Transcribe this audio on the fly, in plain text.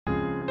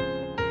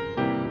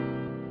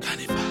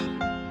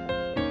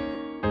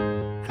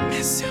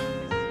See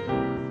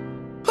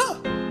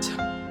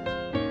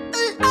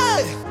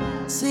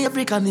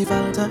every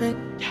carnival time.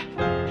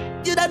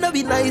 You don't know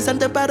be nice and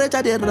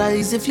temperature they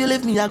rise. If you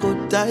leave me, I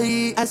could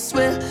die. I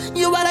swear,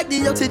 you are like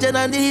the oxygen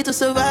I need to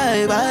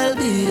survive. I'll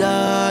be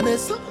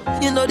honest.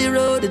 You know the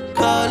road is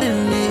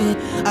calling me.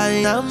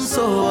 I am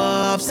so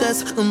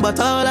obsessed, but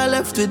all I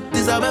left with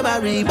is a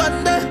memory.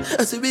 Monday,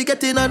 I see we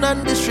getting on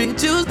the street.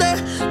 Tuesday,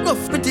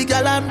 rough pretty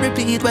girl and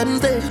repeat.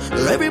 Wednesday,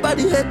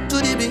 everybody head to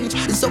the beach.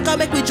 So can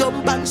make me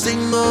jump and sing.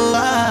 Oh,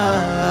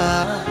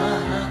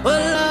 oh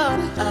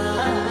Lord.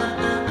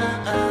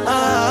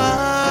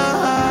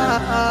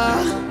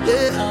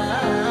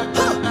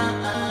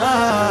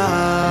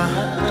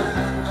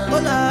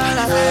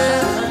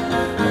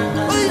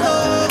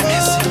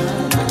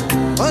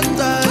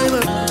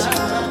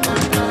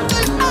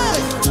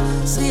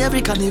 See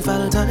every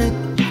carnival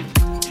time.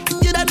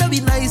 You don't know be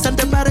nice and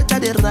temperature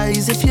they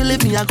rise. If you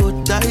leave me, I go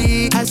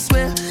die. I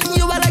swear,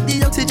 you are like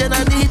the oxygen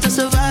I need to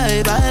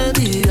survive. I'll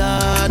be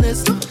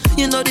honest.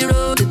 You know the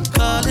road is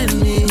calling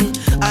me.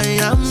 I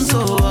am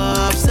so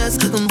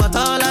obsessed, but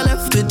all I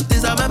left with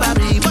is a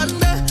memory.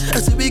 Monday, I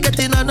see we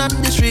getting on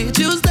the street.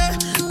 Tuesday,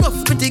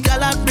 rough pretty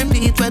girl and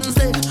repeat.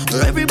 Wednesday,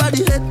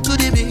 everybody head to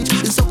the beach.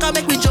 So can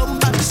make me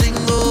jump and sing.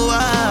 Oh,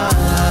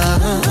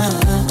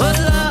 oh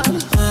Lord.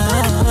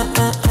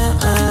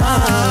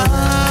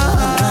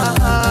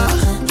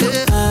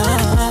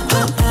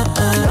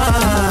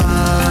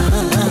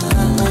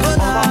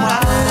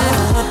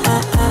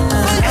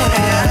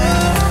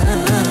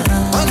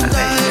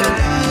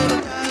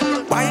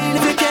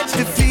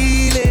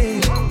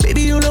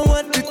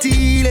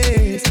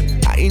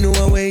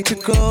 To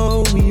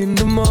call me in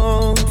the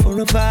morning for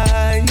a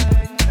vibe.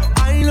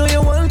 I know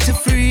you want to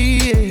free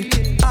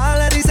it. All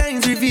of these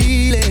signs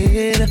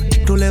revealing.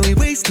 Don't let me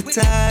waste the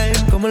time.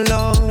 Come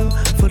along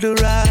for the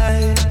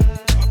ride.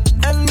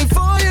 And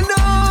before you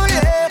know,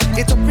 yeah,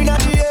 it's up in the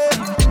air.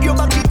 You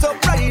back it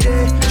up right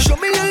there. Show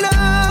me your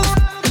love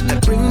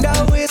and bring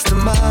that waste to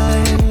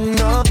mine.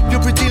 No,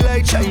 you're pretty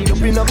like shine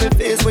up in my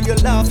face when you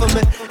laugh at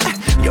me.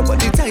 Your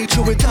body tight,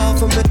 show it off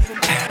for me.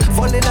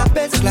 Fall in a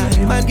best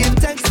line and give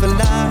thanks for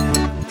life.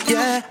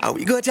 Yeah, and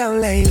we go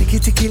down like licky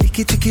ticky,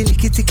 licky ticky,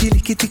 licky ticky,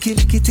 licky ticky,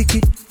 licky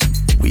ticky.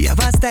 We have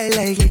a style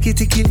like licky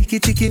ticky, licky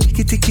ticky,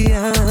 licky ticky.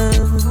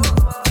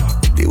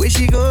 The way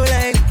she go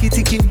like licky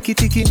ticky, licky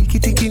ticky, licky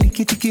ticky,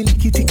 licky ticky,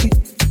 licky ticky.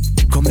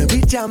 Come and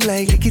we jam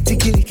like licky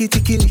ticky, licky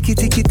ticky, licky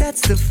ticky.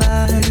 That's the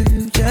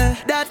vibe, yeah.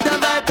 That's the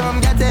vibe,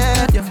 come get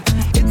it, yo.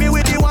 Hit me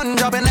with the one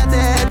drop and let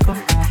it go.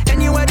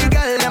 Anywhere the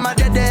girl, them a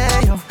dead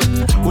there, yo.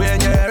 We're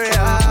in your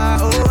area,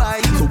 oh I.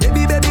 So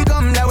baby, baby,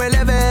 come that we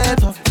live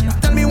it up.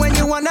 Tell me when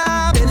you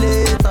wanna build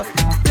it up.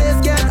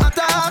 Place get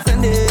hotter,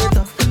 send it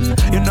up.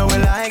 You know we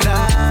like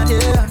that,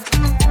 yeah.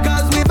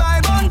 Cause we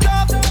vibe on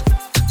top.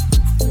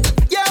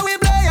 Yeah, we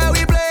play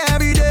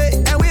every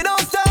day. And we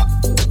don't stop.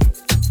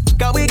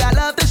 Cause we got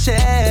love to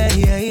share,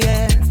 yeah,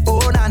 yeah.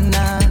 Oh, nah,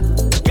 nah.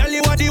 Girl,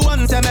 you are the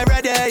one, tell me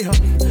ready, yo.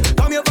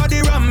 Come here for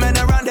the rum and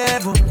a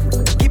rendezvous.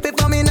 Keep it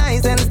for me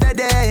nice and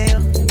steady, yo.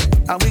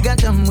 And we got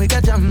jam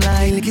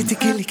like licky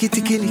ticky, licky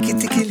ticky, licky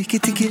ticky, licky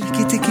ticky,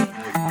 licky ticky.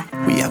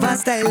 We have a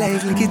style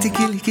like licky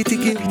ticky, licky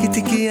ticky, licky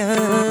ticky.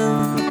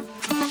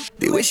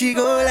 The way she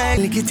go like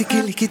licky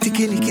ticky, licky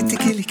ticky, licky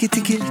ticky, licky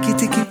ticky, licky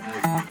ticky.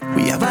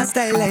 We have a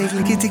style like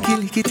licky ticky,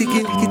 licky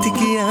ticky, licky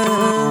ticky.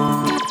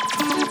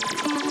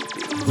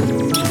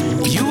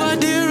 You are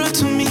dearer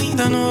to me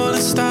than all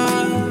the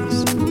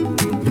stars.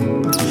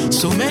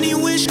 So many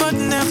wish but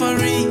never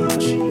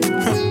reach.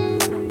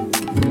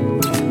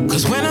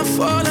 Cause when I'm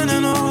falling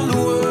and all the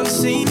world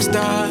seems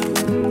dark,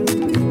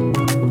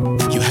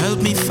 you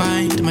help me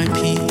find my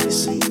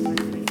peace.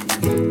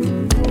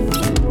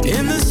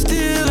 In the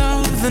still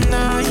of the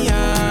night,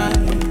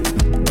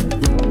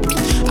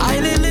 I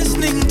lay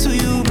listening to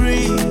you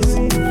breathe.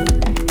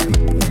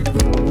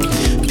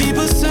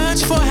 People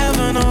search for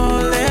heaven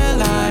all their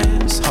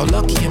lives. How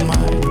lucky am I?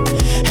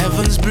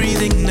 Heaven's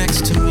breathing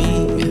next to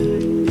me.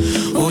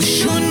 Oh,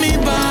 shun me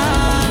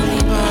by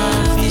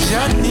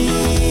Vijani.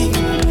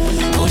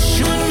 Oh,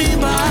 shun me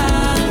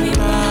by,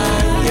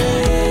 yeah.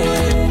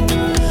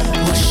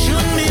 Oh,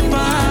 shun me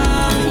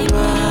by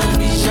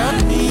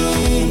Vijani.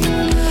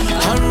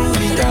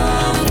 Harumi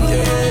down,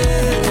 yeah.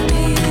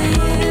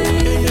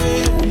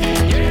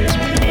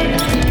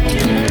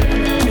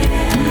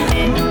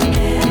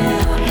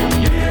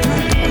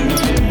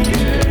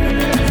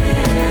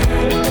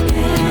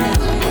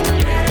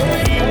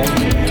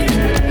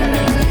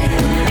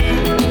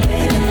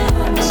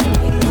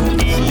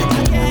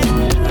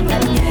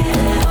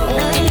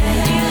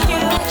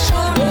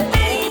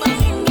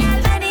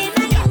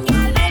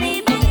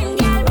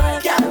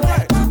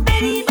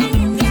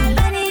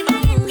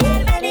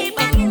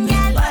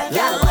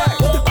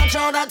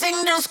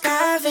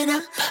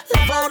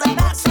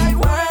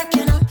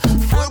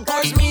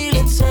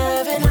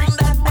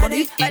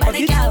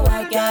 Body girl,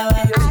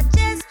 I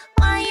just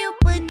want you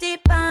put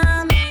it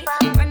on me.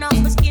 Run off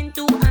my skin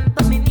too and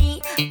put me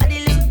knee. Body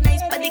look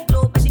nice, body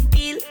glow, body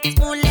feel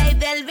smooth like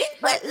velvet,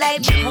 wet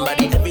like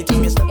body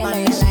everything you step on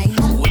me.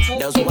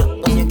 Does what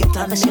when you get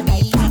on the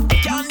beat?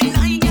 Can't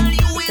deny, girl,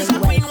 you is a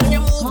queen when you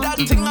move that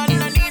thing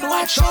underneath.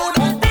 Watch out.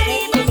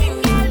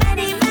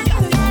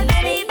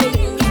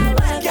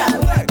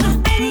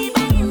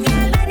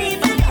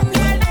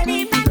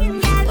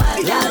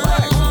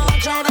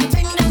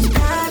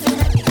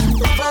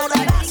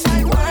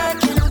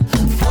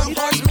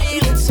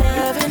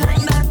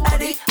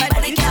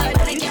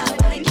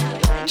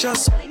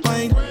 Just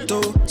mind,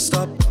 don't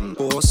stop,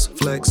 pause,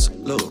 flex,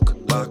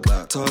 look back,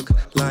 tug,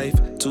 life,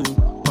 to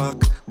back,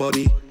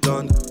 body,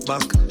 done,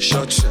 back,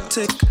 shot,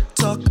 tick,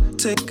 tock,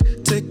 tick,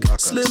 tick,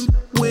 slim,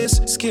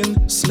 waist,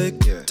 skin, slick,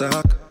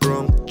 dark,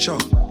 brown,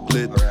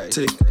 chocolate,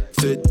 tick,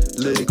 fit,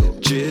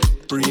 legit,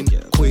 green,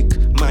 quick,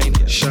 mind,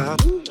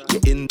 sharp,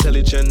 you're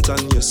intelligent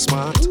and you're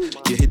smart,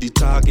 you hit the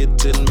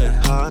target in my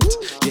heart,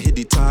 you hit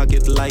the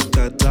target like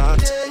a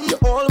dart, you're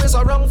always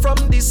around from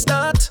the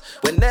start,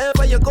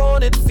 whenever you're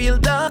gone it feel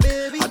that,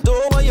 I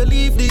don't want you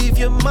leave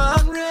your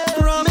mark,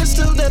 promise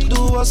till then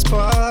do us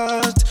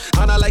part,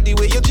 and I like the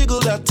way you jiggle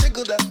that,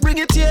 bring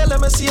it here, let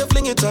me see you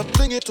fling it up,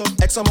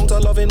 X amount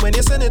of loving when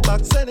you send it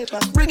back,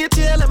 bring it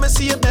here, let me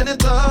see you bend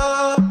it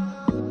up,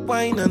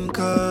 wine and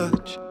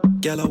catch,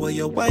 girl, I want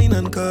you wine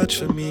and catch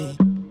for me,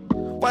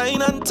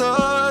 wine and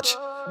touch,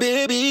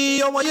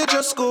 baby, I want you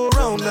just go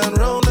round and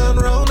round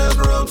and round and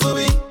round for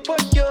me,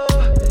 yeah,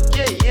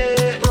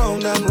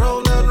 round and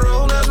round and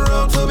round and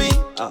round for me,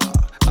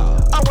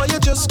 I want you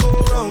just go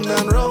round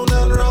and round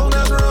and round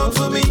and round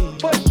for me,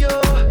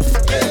 yeah,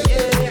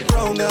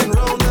 round and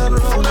round and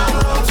round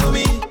and round for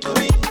me,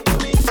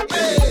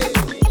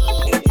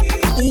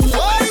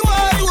 Why?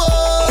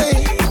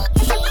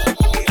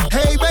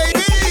 Hey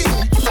baby,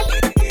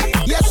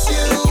 yes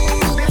you.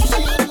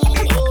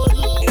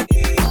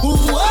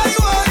 Why?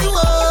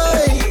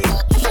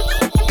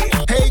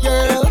 Hey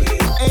girl,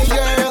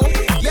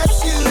 yes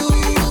you.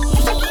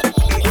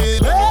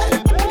 Baby,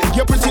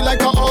 you're pretty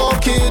like an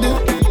orchid.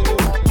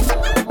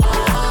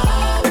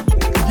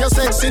 You're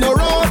sexy no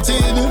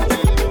rotted.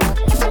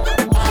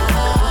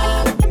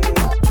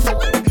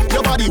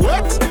 Your body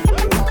wet.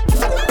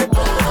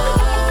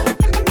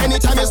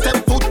 Anytime you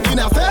step foot in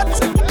a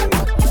fet,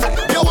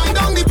 you wind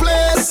down the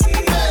place.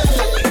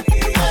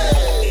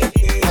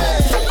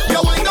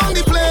 You wind down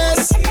the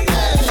place.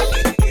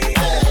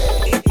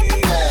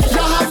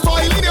 You have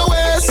foil in your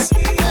waist.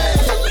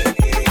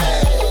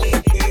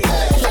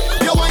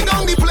 You wind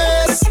down the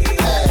place.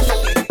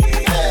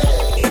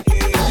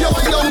 You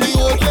wind down the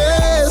whole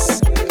place.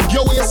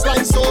 Your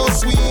waistline so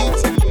sweet.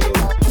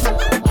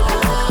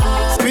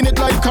 Spin it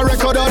like a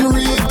record on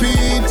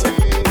repeat.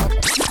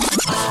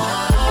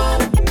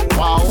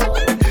 Wow,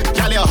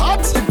 girl, you're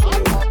hot.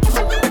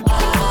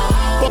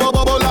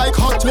 Bubble like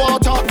hot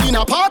water in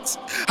a pot.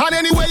 And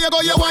anywhere you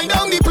go, you wind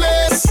down the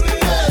place.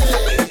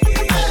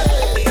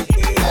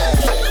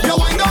 You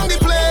wind down the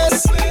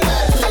place.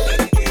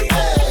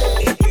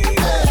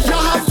 You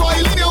have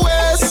foil in your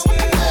waist.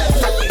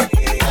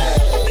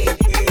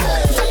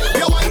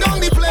 You wind down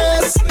the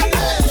place.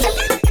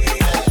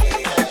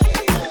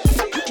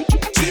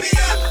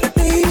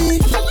 Baby,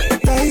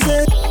 that is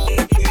it.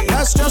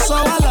 That's just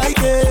how I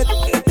like it.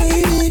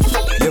 Baby,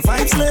 your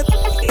vibe slip.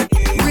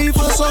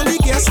 Reverse on the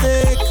gas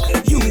stick.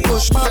 You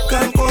push back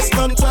and cause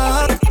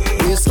contact.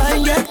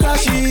 Waistline get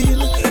crashing.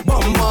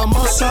 Bumper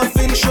must have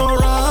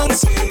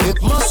insurance.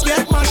 It must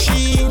get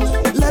machine.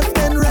 Left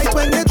and right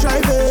when you're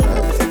driving.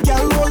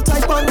 Girl, hold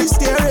tight on the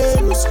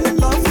steering.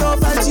 Love your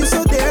vibes, you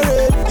so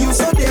daring. You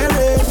so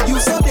daring, you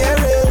so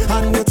daring.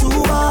 And you're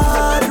too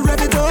hard,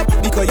 rev it up.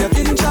 Because you're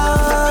in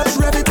charge,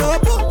 rev it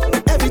up.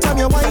 Every time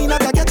you whine, I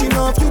can't get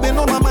enough. You been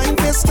on my mind,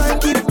 this time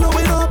keep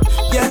blowing up.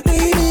 Yeah,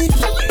 baby,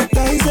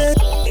 that is it.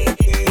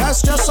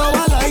 That's just how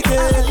I like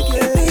it.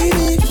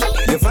 Baby,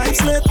 your vibe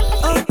slip.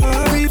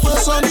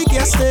 Reverse on the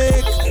gas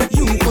stick.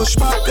 You push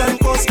back and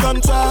cause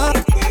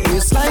contact.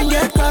 Waistline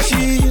get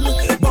crashing.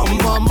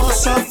 Bumper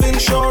must have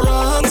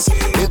insurance.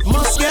 It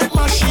must get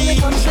machine. When it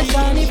comes to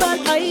carnival,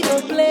 I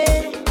don't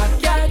play. I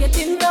can't get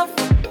enough.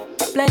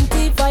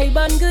 Plenty vibe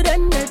and good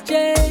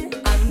energy.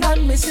 I'm not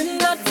missing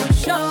that for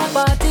sure.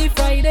 Party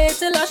Friday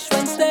till Ash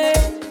Wednesday.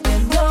 You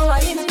know I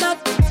ain't not.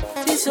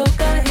 This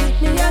soca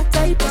hit me a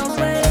type of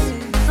way.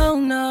 Oh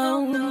no,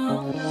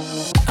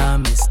 I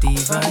miss the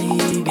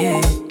vibe,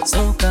 yeah.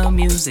 Soca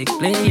music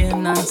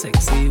playing and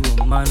sexy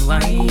woman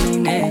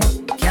whining.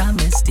 Can't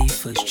miss the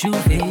first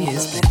Juve,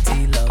 is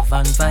plenty love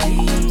and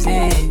vibes,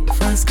 yeah.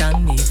 First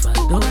carnival,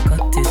 don't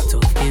cut it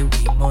off, give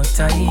me more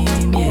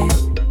time, yeah.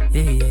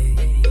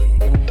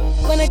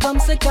 When it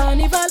comes to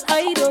carnival,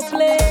 I don't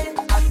play.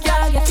 I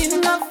can't get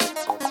enough.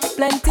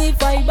 Plenty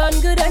vibe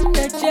and good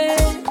energy.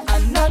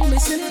 I'm not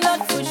missing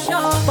that for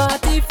sure.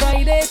 Party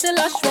Friday till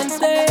Ash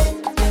Wednesday.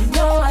 You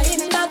know I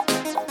ain't not.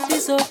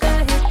 This soca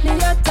hit me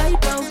a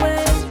type of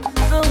way.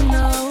 Oh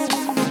no,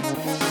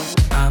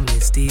 I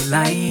miss the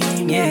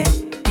line, yeah.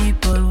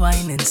 People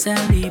whining,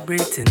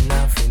 celebrating,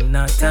 having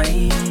a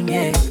time,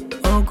 yeah.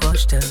 Oh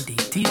gosh, tell the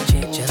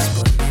DJ just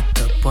put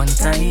it up on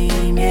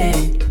time, yeah.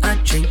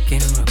 I'm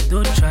drinking rum,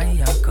 don't try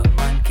and come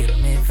and kill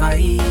me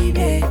vibe,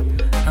 yeah.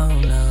 Oh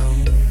no.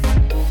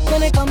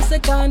 When it comes a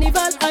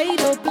carnival, I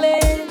don't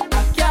play.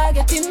 I can't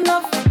get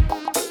enough.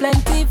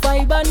 Plenty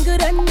vibe and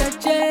good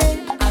energy.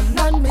 I'm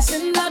not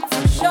missing that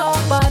for sure.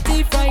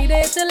 Party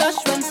Friday till Ash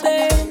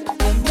Wednesday.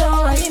 You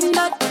know I ain't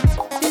not.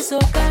 This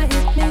soca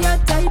hit me a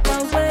type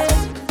of way.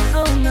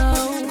 Oh no.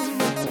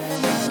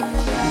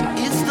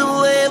 It's the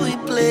way we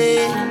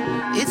play.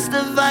 It's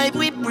the vibe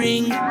we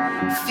bring.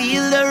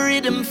 Feel the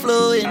rhythm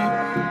flowing,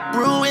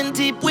 brewing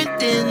deep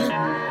within,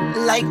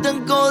 like the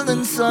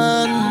golden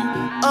sun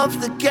of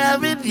the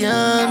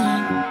Caribbean.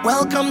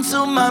 Welcome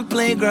to my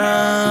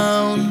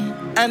playground,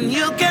 and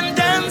you can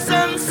dance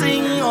and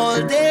sing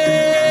all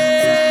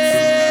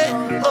day.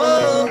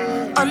 Oh,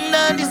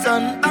 under the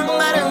sun,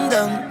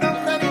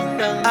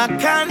 a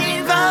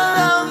carnival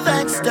of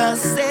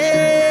ecstasy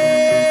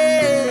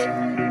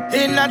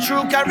in a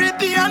true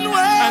Caribbean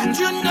way. And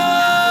you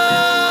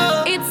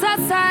know it's a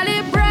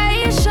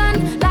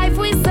celebration, life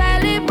we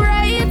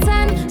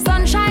celebrating,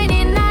 sunshine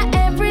in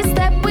every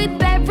step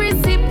with every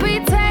sip we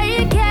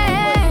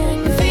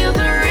taking. Feel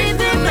the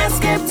rhythm,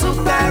 escape to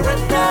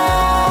paradise.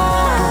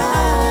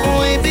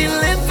 We be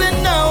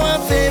living our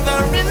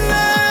favorite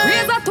life.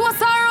 Raise a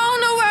toast around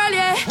the world,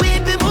 yeah. We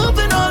be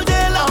moving all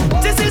day long.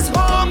 This is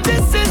home,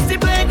 this is the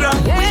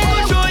playground. Yeah. We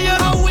will show you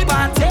how we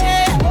party,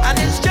 and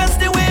it's just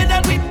the way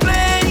that we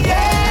play.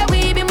 Yeah,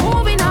 we be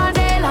moving all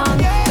day long.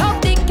 Love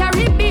the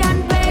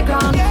Caribbean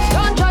playground.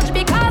 Don't judge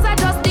because I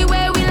just the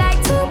way we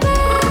like to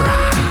play.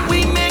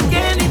 We make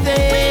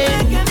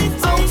anything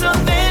out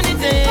of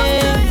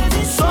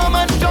anything. So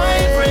much joy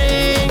it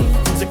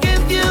brings to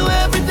give you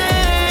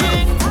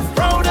everything.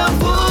 Proud of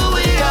who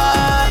we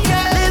are,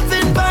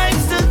 living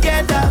vibes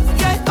together.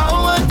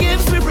 Our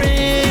gifts we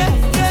bring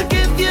to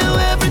give you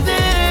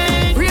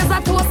everything. Raise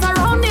a toast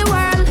around the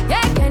world.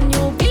 Yeah, can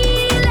you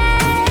feel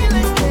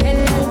it? Can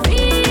you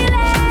feel it?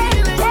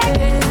 Yeah,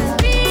 can you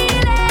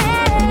feel it?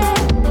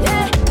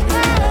 Yeah,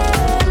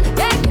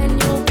 yeah, can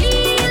you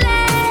feel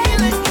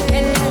it?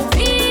 Can you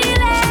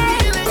feel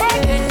it? Yeah,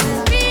 can you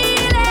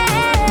feel it?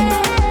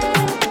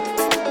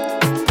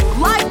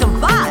 Like the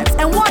vibes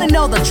and want to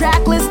know the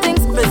track listings?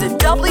 Visit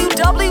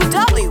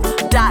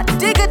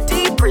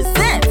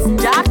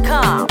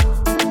www.diggadpresents.com.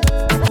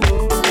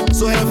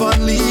 So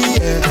heavenly,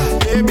 yeah.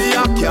 Baby,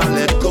 I can't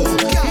let go.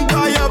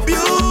 Girl, you're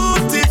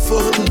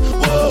beautiful.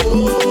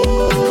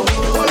 Whoa,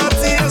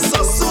 quality is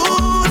so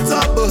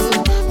suitable.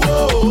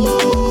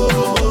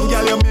 Whoa,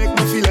 girl, you make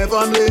me feel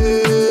heavenly.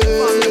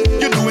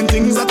 You're doing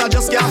things that I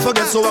just can't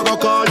forget, so I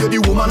gonna call you the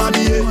woman of the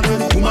year.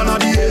 Woman of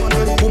the year.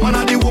 Woman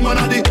of the, woman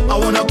of the. I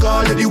wanna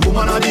call you the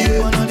woman of the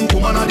year.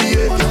 Woman of the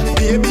year.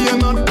 Baby, you're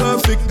not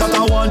perfect, but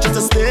I want you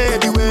to stay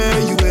the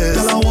way you is.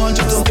 Girl, I want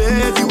you to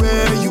stay the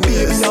way you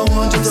is. Baby, I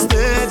want you to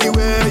stay the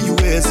way you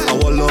is. I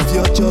will love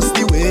you just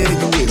the way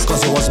you is.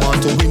 Cause you was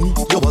born to win,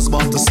 you was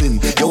born to sin.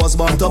 You was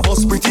born to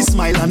bust pretty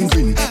smile and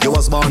grin. You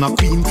was born a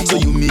queen, so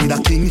you made a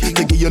king. To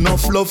give you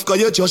enough love, cause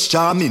you're just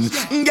charming.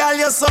 Girl,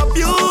 you're so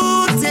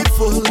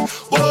beautiful.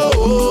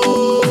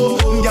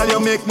 Whoa, girl, you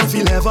make me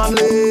feel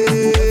heavenly.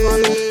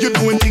 You're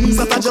doing things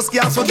that I just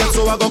can't forget,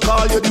 so I go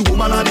call you the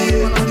woman of the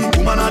year.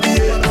 Woman of the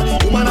year.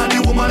 Woman of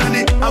the, woman of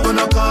the. I'm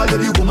gonna call you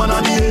the woman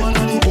of the year.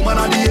 Woman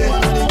of the year.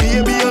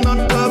 Baby, you're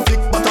not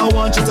perfect, but I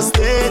want you to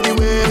stay the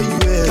way you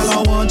is. Girl, I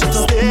want you to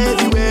stay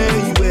the way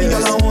you is.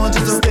 Girl, I want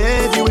you to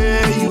stay the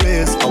way you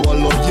is. I will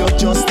love you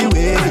just the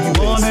way you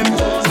is.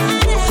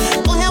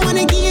 Boy, I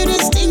wanna give you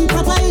this thing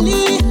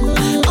properly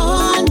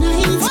all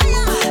night.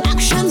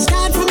 Action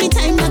start from the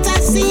time that I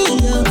see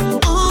you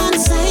on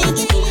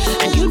sight,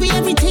 and you'll be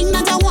everything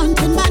that I want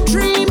in my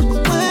dream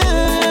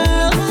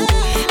world,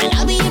 and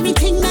I'll be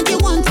everything that you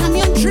want from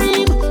your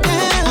dream girl.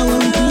 I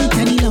wanna repeat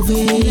and love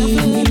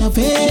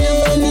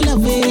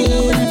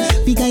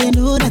it, because you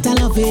know that I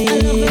love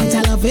it.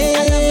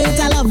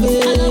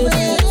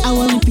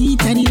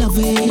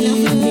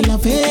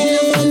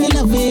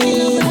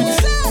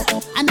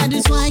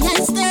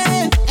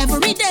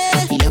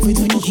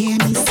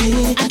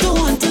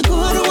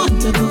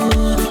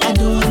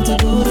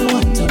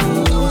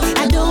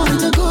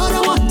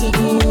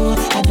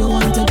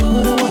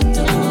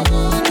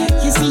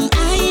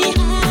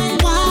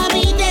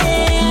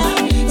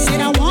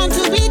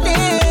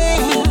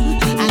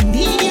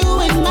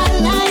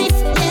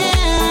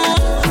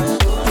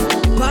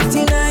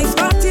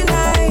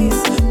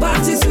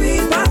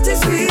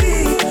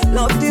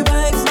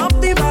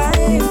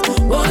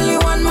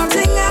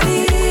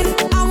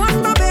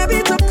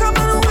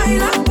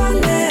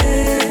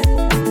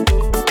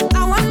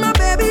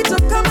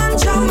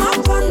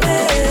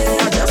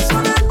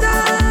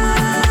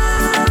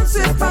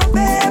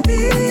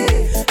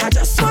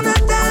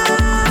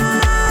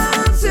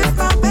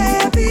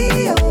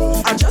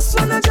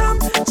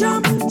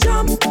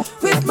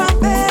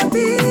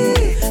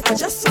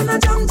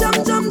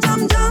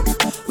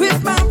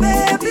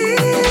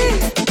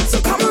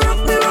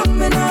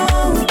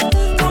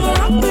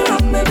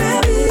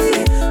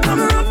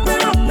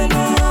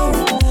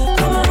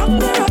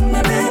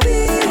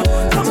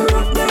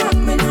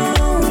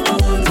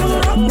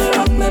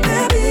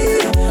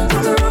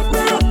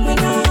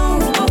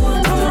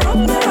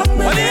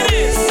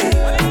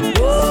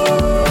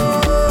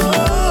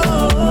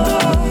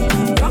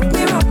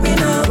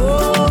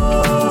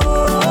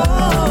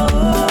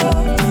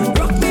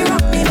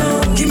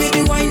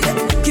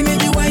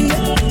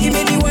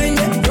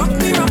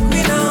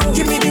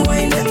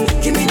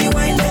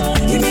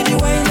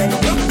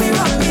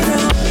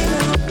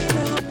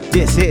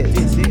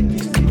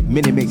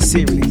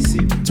 Series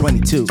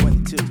 22.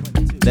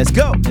 Let's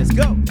go.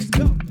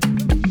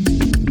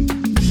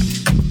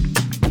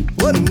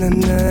 Oh, na,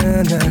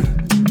 na, na.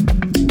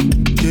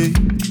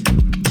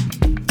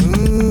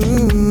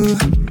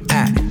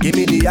 Yeah. Give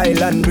me the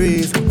island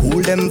breeze,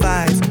 cool them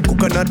vibes,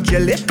 coconut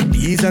jelly,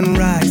 peas and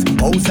rice,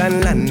 house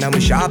and land, and we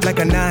sharp like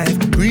a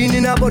knife. Green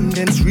in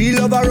abundance,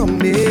 real love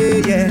around me,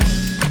 yeah.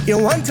 You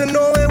want to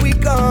know where we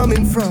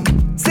coming from?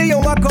 Say you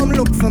want come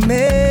look for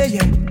me,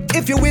 yeah.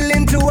 If you're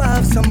willing to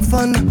have some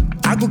fun,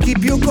 I could keep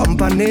you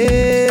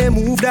company.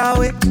 Move that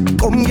way,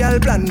 come girl,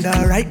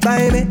 blunder right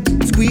by me.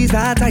 Squeeze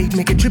that tight,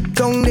 make it trip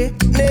down there.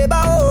 Neighbor,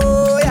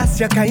 oh, yes,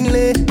 you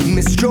kindly.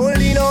 Miss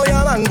Jolene,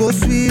 your mango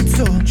sweet,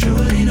 so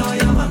Jolene,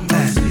 your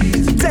mango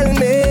sweet. Tell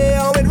me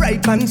how it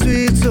ripe and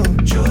sweet, so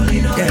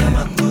Jolene, your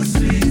mango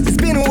sweet. It's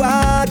been a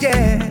while,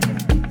 yeah.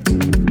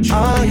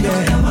 Oh,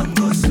 yeah. Your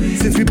mango sweet.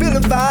 Since we built a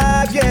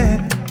vibe,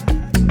 yeah.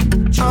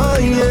 Oh,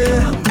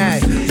 yeah. Hey,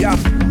 yeah.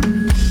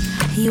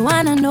 You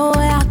wanna know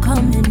where I'm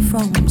coming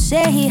from?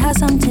 Say he has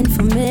something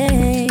for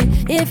me.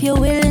 If you're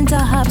willing to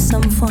have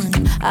some fun,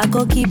 I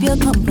go keep you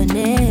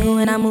company.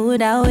 When I move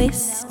that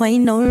waist, why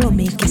no low,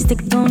 make it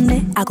stick on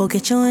it. I go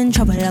get you in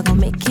trouble, I go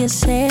make you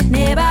say,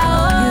 neighbor,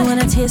 oh, you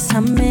wanna taste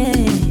some me?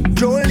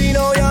 Jolene,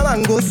 oh, your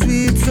mango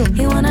sweet, so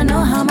you wanna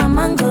know how my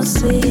mango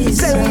sweet,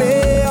 tell so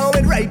me how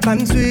it ripe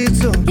and sweet,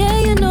 so yeah,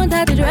 you know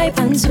that it ripe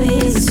and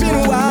sweet, it's so been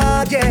a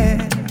while,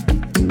 yeah.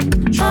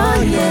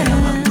 Oh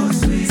yeah.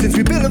 Since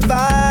we built a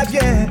vibe,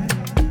 yeah.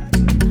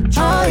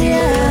 Oh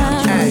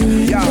yeah.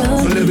 Hey, yeah.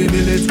 So let me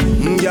build it.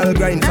 Y'all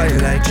grind fine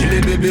like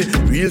chili, baby.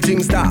 Real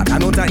things start, I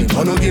no time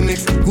for no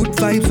gimmicks. Good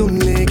vibes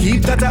only,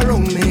 keep that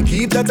around me,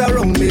 keep that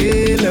around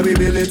me. Let me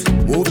build it.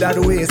 Move that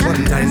waist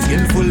one time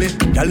skillfully.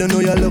 Y'all you know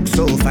you look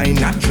so fine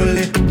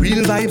naturally.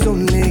 Real vibes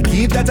only,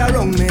 keep that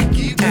around me.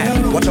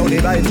 Watch how the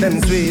vibes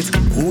them sweet,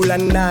 cool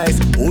and nice.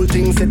 Whole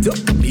thing set up,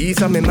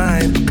 peace on my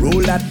mind.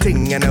 Roll that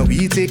thing and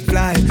we take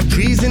flight.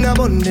 Trees in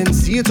abundance,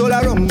 see it all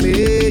around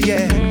me,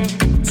 yeah.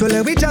 So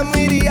let we jam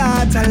with the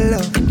heart and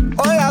love.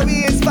 All I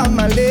we is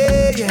family,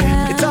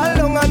 yeah. It's all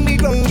long on the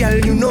ground, girl.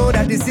 You know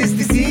that this is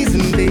the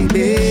season,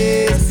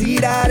 baby. See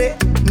that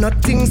it?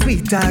 Nothing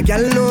sweeter,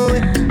 girl, know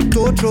it.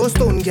 Don't throw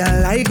stone,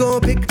 girl, I go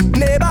pick.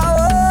 Neighbor,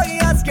 oh, he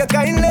ask you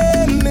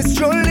kindly, Miss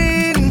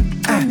Jolene.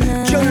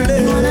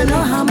 Jolene. You wanna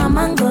know how my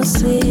mango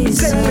sweet,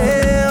 so tell me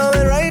how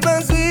it ripe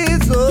and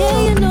sweet, so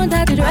yeah, you know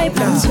that it ripe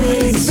and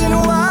sweet, it's so been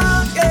a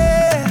while,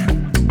 yeah.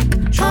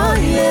 oh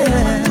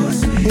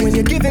yeah. When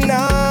you're giving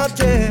out,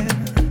 yeah.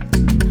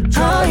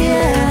 Oh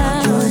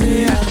yeah. Oh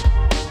yeah.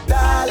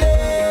 Darling,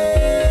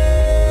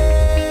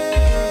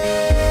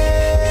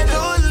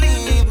 don't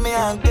leave me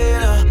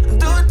again.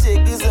 Don't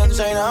take the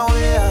sunshine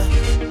away.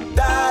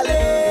 Darling,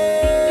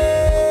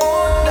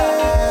 oh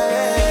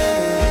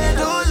darling,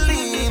 don't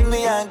leave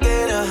me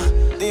again.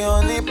 The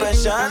only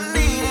pressure I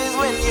need is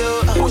when you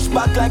push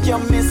back like you're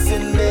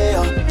missing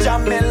there,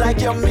 jamming like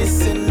you're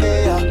missing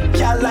there.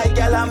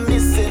 Girl, I'm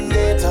missing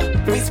it.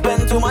 We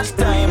spend too much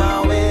time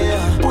away.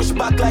 Push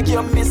back like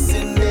you're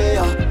missing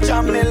there,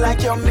 jamming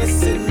like you're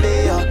missing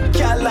there.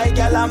 Girl,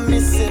 I'm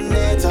missing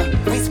it.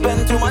 We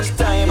spend too much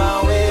time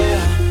away.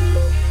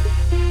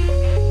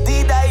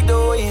 Did I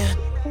do it?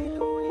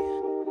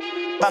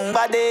 Bang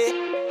body,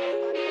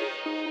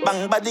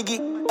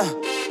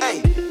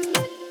 hey.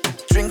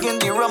 Drinking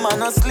the rum and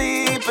not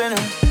sleeping.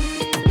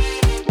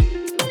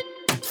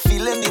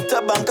 Feeling the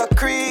tobacco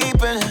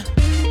creeping.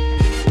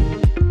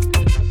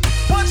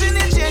 Watching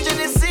it changing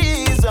the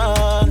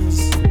seasons.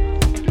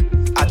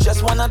 I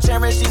just wanna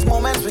cherish these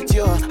moments with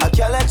you. I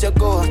can't let you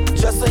go,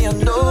 just so you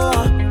know.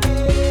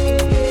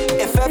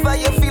 If ever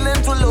you're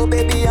feeling too low,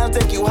 baby, I'll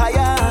take you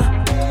higher.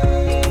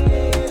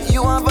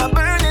 You have a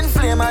burning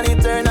flame and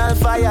eternal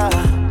fire.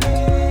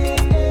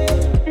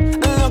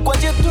 Look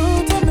what you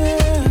do to me.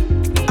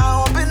 I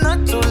hope it's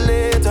not too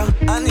late.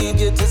 I need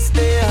you to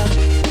stay,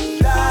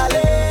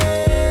 darling.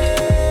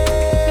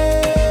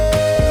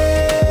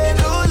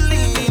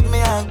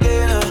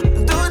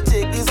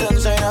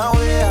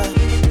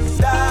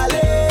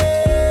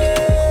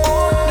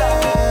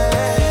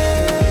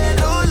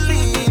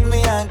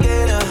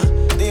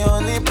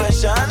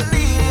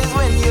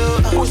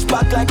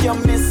 Like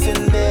you're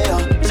missing there,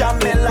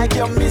 jamming like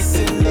you're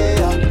missing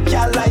there.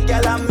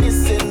 Girl, I'm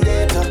missing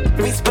it.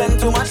 We spend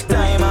too much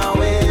time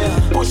away.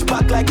 Push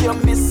back like you're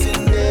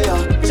missing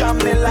there,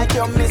 jamming like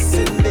you're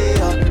missing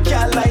there.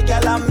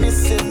 Girl, I'm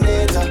missing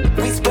it.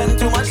 We spend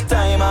too much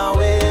time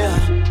away.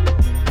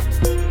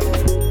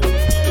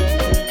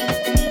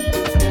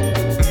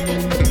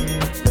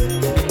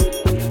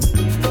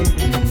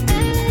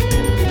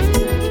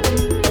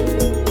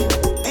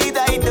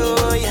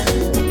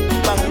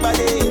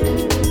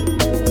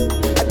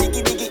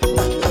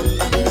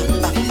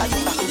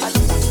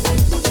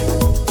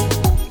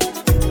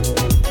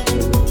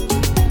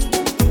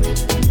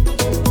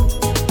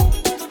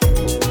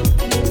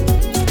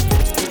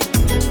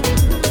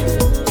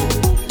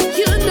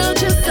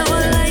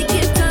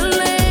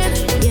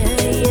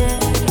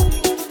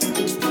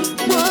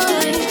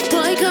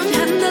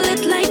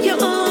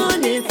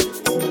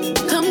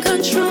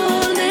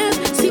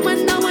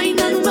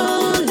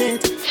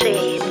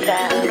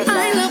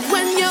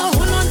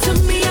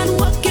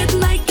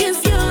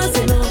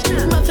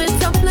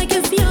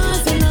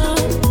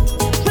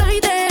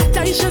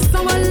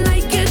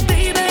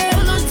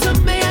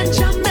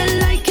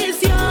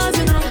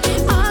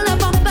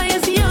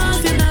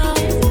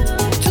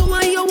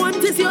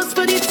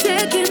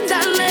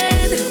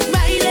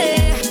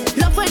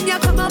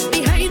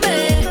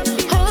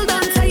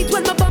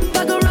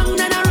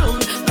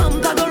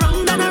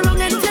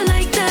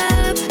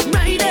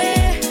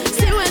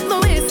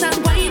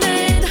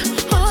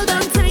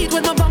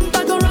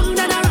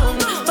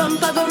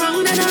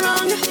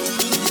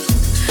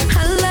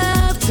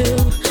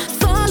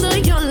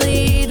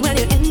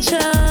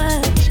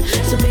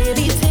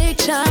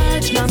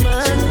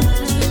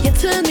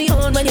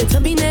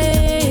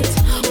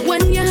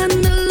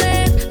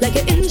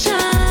 you're in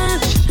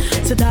charge.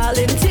 So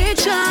darling, take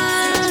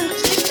charge.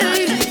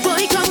 Hey,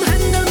 boy, come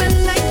handle me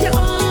like you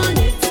own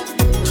it.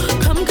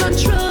 Come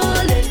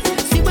control it.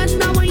 See when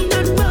I whine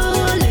and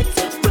roll it,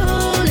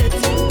 roll it,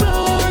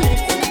 roll it.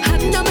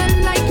 Handle me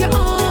like you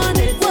own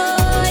it.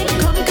 Boy,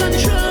 come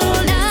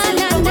control it.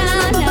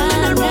 Roll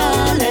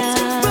it,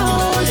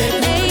 roll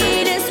it.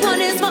 Hey, this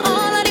one is for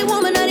all of the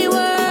women of the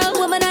world,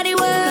 women of the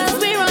world. 'Cause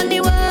we run the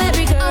world,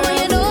 every girl. I want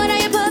you know that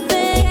you're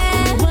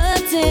perfect,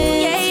 worth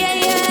it.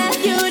 Yeah.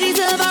 You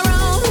deserve a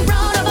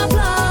round of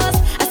applause.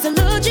 I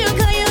salute you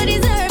 'cause you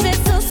deserve it.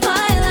 So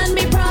smile and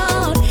be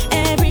proud.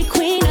 Every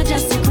queen are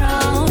just a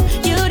crown.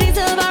 You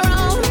deserve a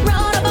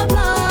round of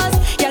applause.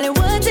 Girl, you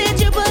worth it.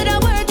 You put a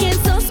work in.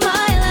 So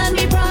smile and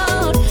be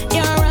proud.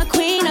 You're a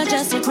queen or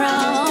just a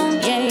crown.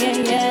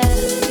 Yeah.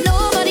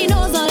 Nobody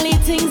knows all the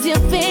things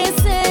you're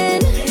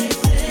facing.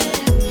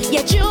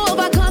 Yet you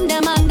overcome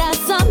them and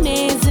that's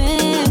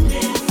amazing.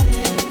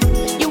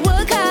 You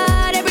work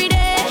hard every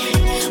day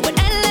with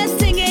endless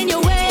thing in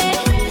your way.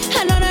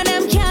 And none of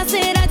them can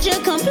say that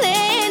you're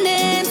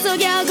complaining. So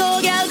girl, go.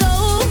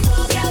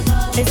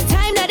 It's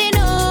time that they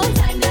know.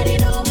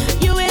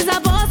 You is a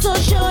boss, so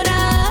show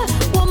that.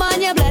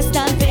 Woman, you're blessed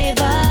and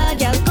favored.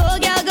 Girl, go.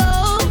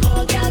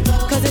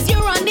 'Cause it's you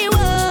run the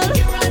world.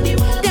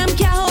 Them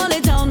can't hold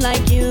it down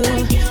like you.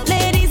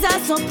 Ladies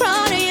are so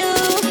proud of you.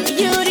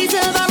 You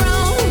deserve a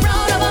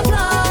round of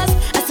applause.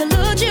 I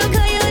salute you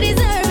 'cause you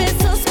deserve it.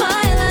 So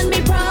smile and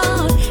be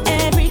proud.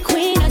 Every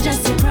queen are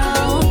just a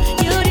crown.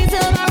 You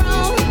deserve a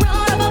round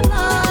of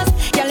applause.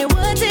 Girl, you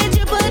worth it.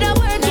 You put a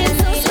work in.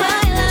 So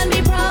smile and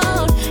be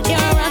proud.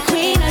 You're a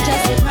queen or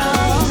just a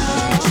crown.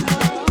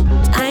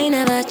 I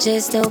never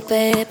chase no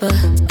paper,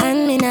 and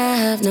me not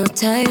have no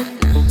time.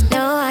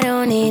 No, I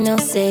don't need no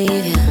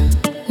savior.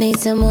 Need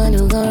someone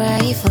who gon'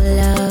 ride for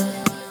love,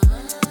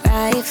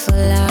 ride for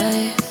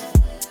life.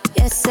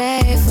 Yes,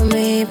 stay for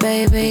me,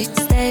 baby.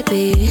 Stay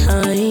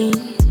behind.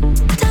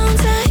 Don't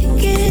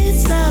take it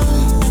slow.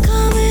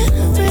 Coming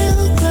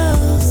real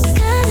close.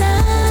 Good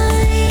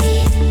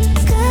night.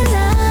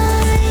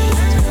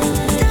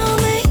 Don't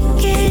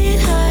make it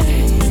hard.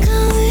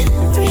 Coming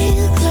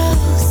real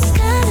close.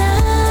 Good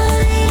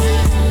night.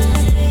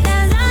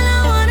 That's all I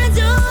wanna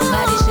do.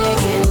 Body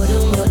shaking,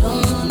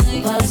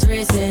 pulse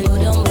racing,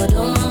 bomba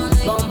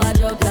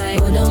drop like,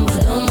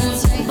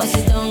 bust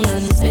it down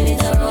and spin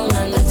it around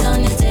and turn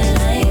your tail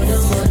like,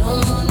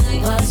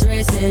 pulse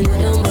racing,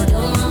 bomba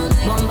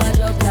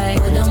drop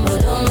like,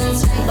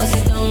 bust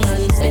it down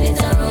and spin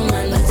it around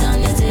and turn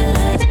your tail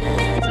like.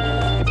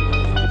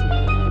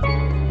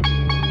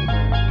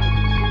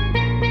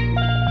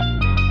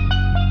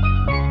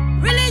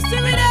 Release the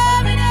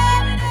rhythm.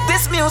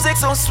 This music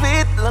so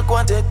sweet, look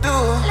what it do.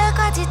 Look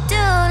what it do.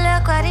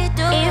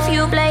 If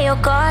you play your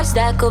cards,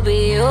 that could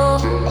be you.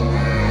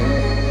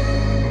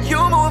 You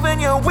moving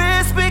your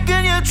waist,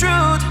 speaking your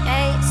truth.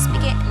 Hey,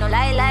 speak it, no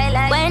lie.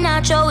 When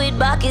I throw it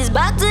back, it's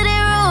back to the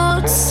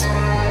roots.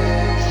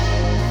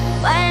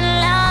 When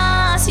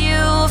last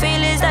you feel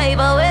this type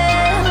of way.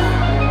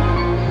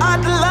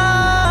 At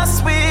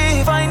last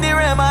we find the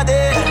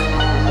remedy.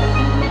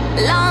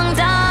 Long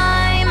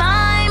time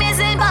I'm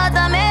missing part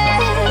of me.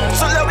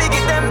 So let we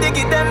give them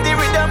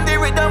the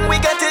rhythm, we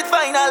get it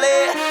finally.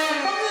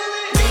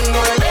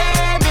 Dingole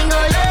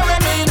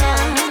with me now.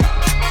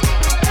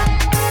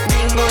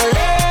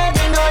 Dingole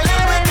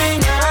with me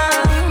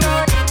now.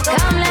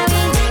 Come let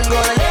me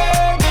dingole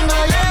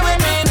with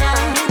me now.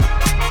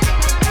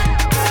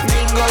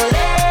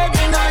 Dingole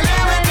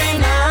with me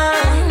now.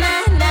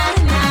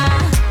 Nah.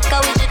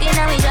 'Cause we chicken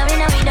and we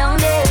jamming and we down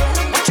there.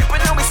 We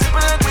tripping and we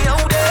sipping like we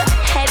out there.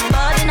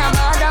 Headboard in our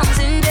bottoms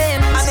in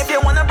them. And if you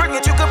wanna bring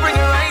it, you can bring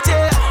it right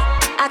here.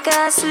 I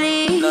can't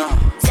sleep,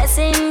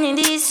 stressing in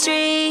these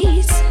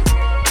streets.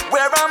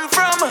 Where I'm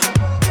from,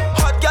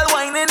 hot girl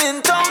whining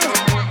in town.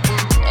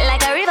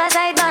 Like a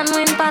riverside man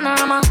with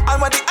panorama.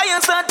 And when the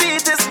iron start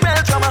beat, it's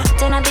spell drama.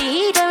 Turn up the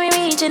heat when we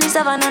reach in the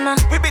savannah.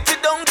 We beat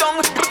it down.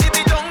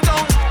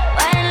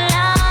 When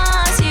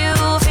last you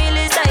feel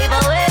this type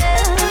of way.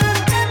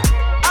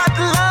 At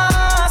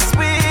last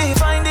we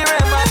find the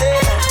remedy.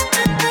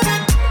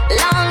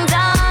 Long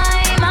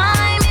time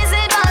I miss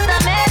it but I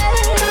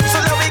miss. So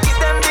now we give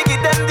them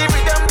the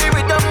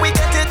rhythm, we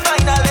get it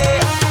finally.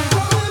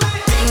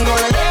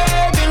 Dingole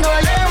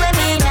with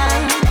me now.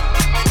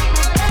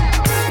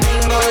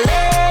 Dingole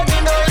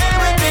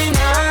with me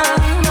now.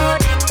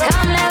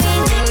 Come let me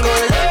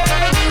dingole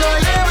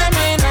with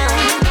me now.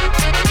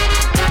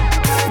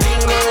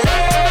 Dingole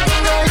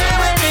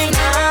with me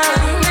now.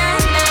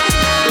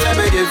 Let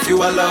me give you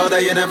a love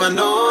that you never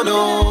know, no.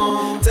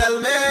 Tell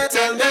me,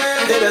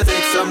 did I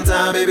take some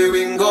time, baby,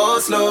 we can go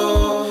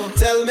slow.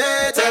 Tell me,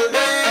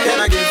 can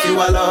I give you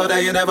a love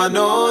that you never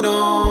know,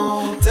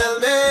 no. Tell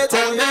me,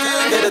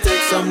 did I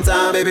take some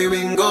time, baby,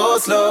 we can go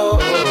slow.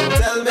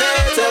 Tell me.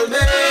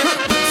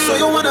 So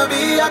you wanna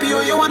be happy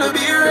or you wanna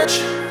be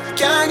rich?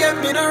 Can't get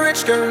me the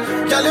rich girl.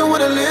 Girl, you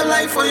wanna live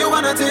life or you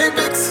wanna take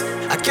pics?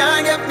 I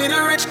can't get me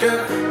the rich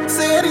girl.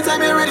 Say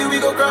anytime you're ready, we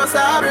go cross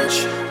our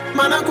bridge.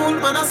 Man a cool,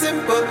 man a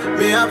simple.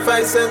 Me have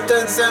 5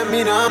 cents and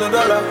me no $100.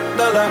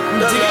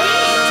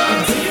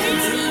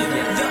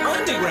 The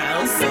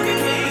underground Sugar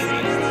King.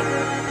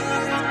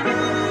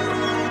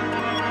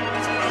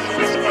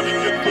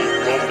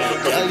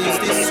 Girl, is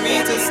the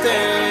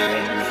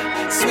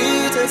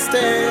sweetest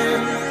thing,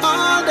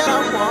 all that I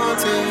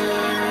wanted.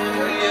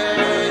 Yeah.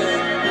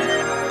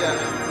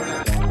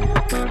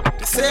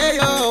 They say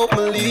you're out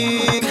my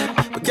league,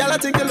 but girl, I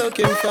think you're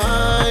looking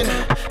fine.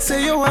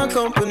 Say you want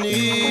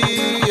company,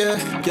 yeah.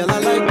 Girl, I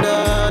like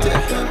that,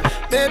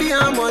 yeah. Baby,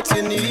 I'm what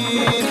you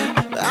need,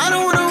 but I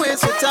don't wanna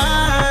waste your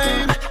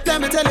time.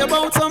 Let me tell you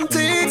about some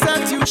things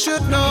that you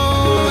should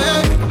know,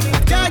 yeah. I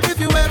can't give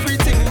you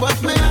everything,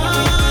 but my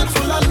heart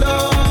full of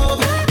love.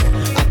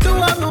 I do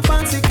have no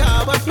fancy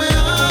car, but my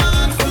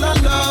heart full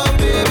of love,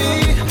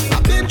 baby.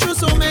 I've been through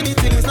so many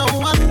things, now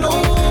I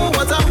know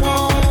what I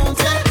want,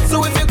 yeah.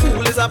 So if you're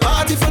cool, it's a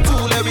party for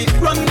two. Let me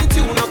run the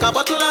tune, knock a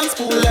bottle and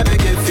spoon. Let me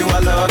give you a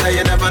love that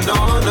you never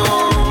know, no.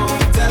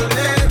 Tell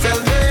me,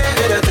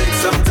 it'll take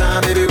some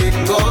time, maybe we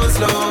can go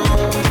slow.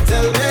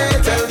 Tell me,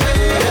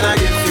 can I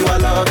give you a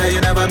love that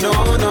you never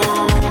know, no.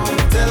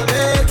 Tell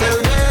me,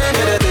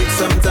 it'll take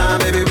some time,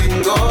 maybe we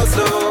can go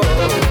slow.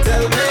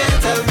 Tell me,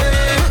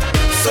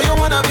 so you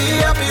wanna be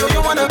happy or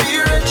you wanna be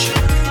rich?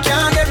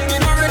 Can't get me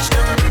no rich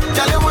girl.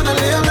 Girl, you wanna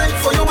live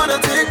life or you wanna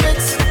take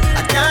pics?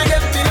 I can't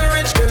get me no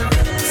rich girl.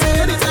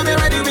 Say anytime you're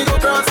ready, we go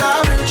cross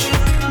average.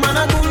 Man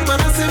a cool, man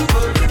a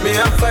simple. Me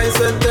have 5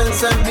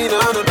 cents and me no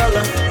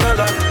 $100.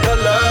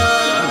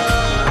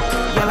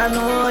 Girl, I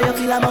know how you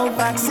feel about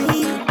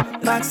vaccine,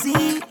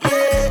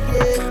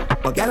 yeah.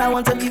 But girl, I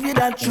want to give you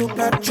that truth, and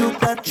that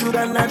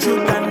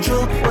truth,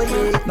 oh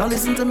yeah. Now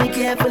listen to me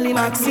carefully,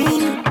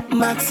 Maxine,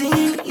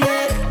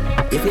 yeah.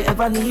 If you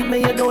ever need me,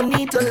 you don't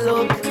need to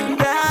look,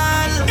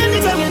 girl.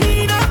 Anytime you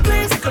need a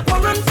place, you can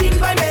quarantine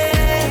by me.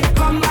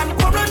 Come and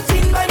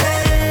quarantine by me.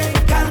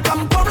 Girl,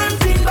 come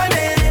quarantine by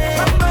me.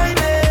 Come by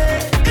me.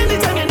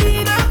 Anytime you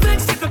need a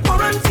place, you can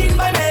quarantine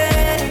by me.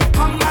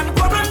 Come and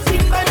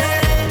quarantine by me.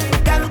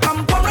 Girl,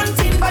 come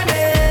quarantine by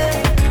me.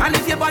 And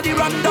if your body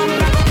run down,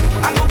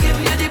 I go give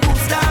you the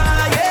booster,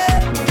 yeah.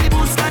 The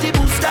booster.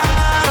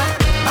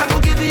 I go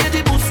give you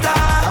the booster.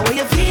 And when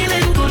you're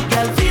feeling good,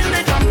 girl, feel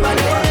the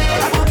company.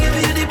 I go give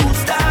you the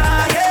booster,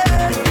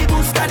 yeah. The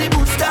booster.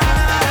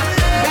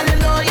 Girl, you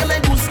know you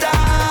make booster.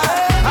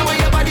 And when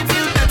your body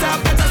feel better,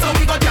 so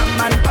we go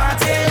jam and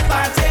party.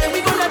 We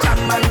gonna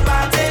jam and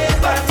party.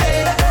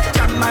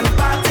 Jam and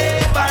party.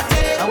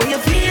 And when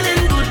you're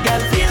feeling good,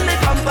 girl, feel the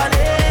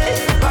company.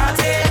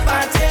 Party.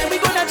 We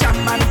gonna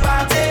jam and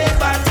party.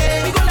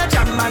 We gonna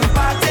jam and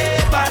party.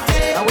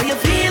 And when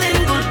you're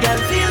feeling good, girl,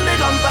 feel the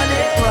company.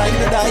 Right,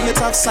 the die, it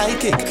have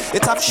psychic,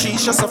 it have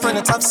shisha, so friend,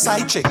 it have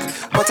side chick.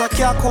 But I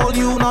can't call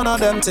you none of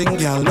them thing,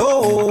 girl,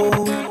 no.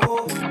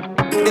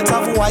 It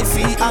have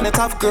wifey and it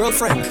have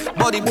girlfriend,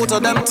 but the both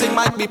of them thing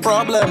might be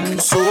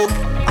problems. So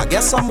I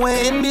guess somewhere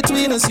in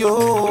between is you.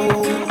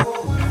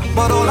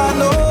 But all I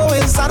know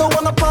is I don't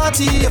wanna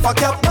party if I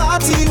can't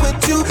party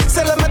with you.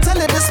 So let me tell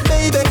you this,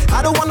 baby,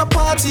 I don't wanna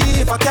party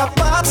if I can't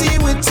party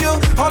with you.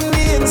 On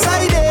the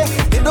inside,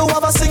 you don't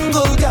have a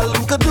single girl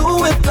who could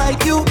do it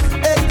like you.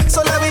 Hey,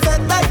 so let me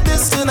bet like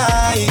this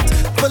tonight,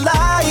 for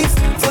life.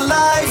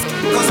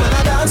 Cause when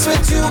I dance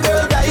with you,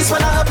 girl, that is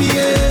when I'm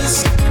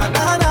happiest. Na.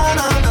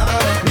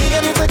 Me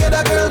and you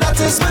together, girl, that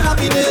is my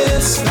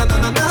happiness. Na. And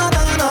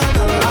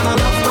I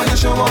love when you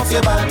show off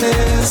your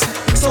badness.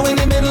 So in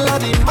the middle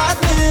of the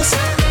madness,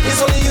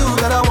 it's only you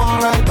that I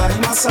want right by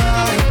my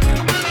side.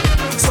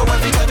 So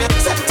every time you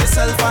set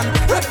yourself and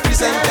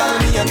represent, girl,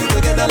 me and you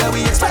together, let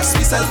we express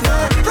myself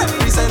now.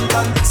 Represent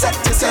and set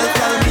yourself,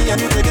 girl, me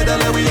and you together,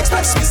 let we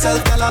express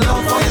myself. Girl, I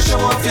love how you show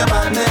off your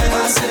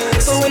madness.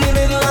 So in the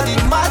middle of the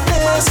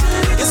madness,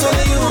 it's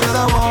only you that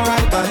I want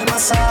right by my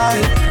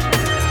side.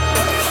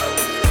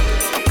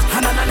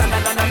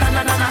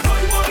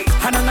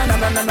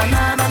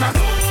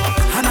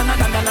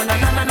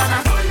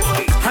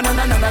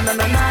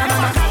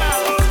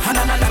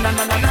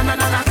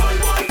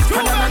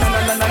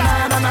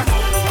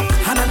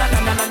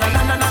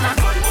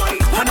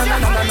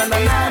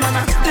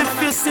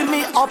 If you see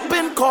me up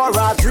in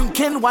Cora,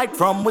 drinking white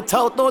rum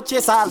without no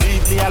chaser,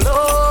 leave me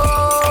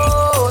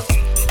alone.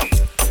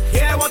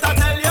 Hear what I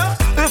tell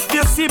you? If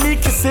you see me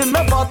kissing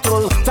my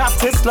bottle,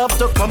 that is love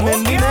to come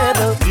in the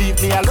middle,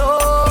 leave me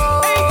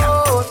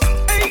alone.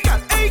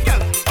 Hey,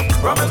 girl.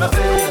 Rum in my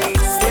vein,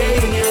 stay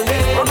in your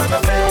lane. Rum in my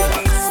vein,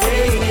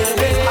 stay in your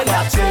lane. I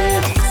got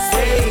change,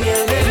 stay in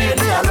your lane, leave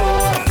me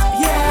alone.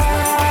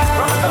 Yeah.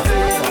 Rum in my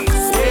vein,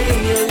 stay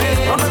in your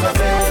lane. Rum in my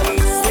vein,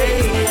 stay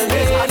in your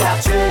lane. I got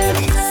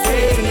change,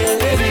 stay in your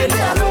lane, leave me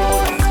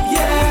alone.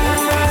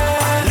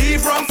 Yeah.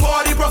 Leave rum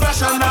for the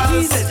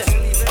professionals.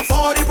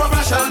 For the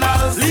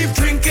professionals. Leave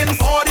drinking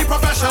for the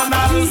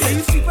professionals.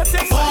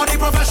 For the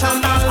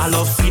professionals. I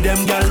love see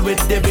them girl with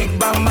the big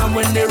bam bam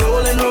when they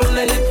rolling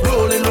it.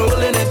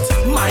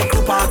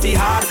 Micro party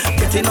hard,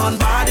 getting on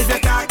bad. If you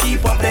can't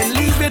keep up, then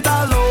leave it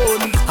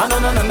alone.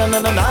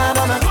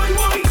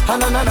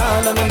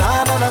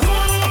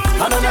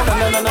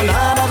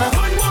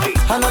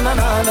 I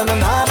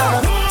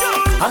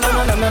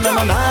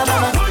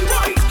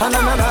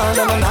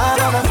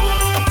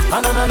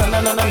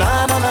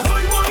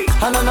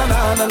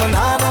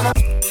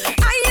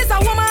is a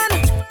woman.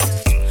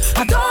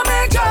 I don't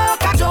make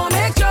joke. I don't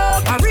make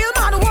joke. A real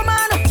man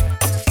woman.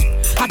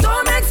 I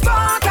don't make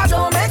sport. I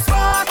don't make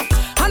sport.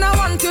 And I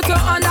want you to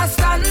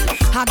understand.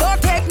 I don't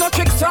take no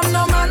tricks from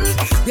no man.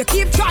 You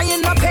keep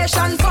trying my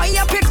patience, but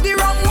you pick the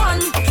wrong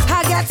one.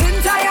 I getting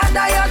tired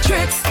of your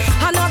tricks.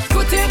 I'm not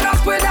putting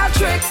up with a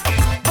trick.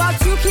 But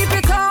you keep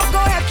it up, go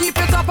ahead, keep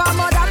it up. I'm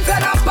more than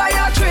fed up by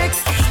your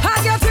tricks. I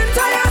getting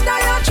tired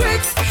of your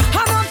tricks.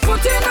 I'm not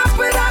putting up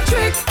with a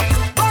trick.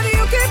 But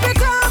you keep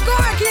it up, go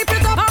ahead, keep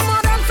it up. I'm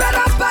more than fed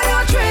up by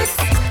your tricks.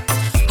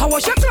 I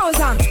wash your clothes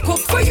and cook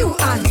for you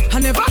and I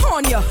never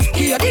horn you.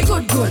 Hear the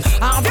good.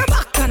 I have your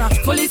back and I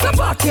fully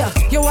support you.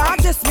 You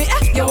want this me,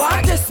 you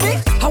want this me.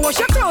 I wash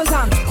your clothes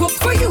and cook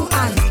for you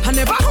and I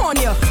never horn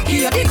you.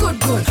 Hear the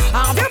good.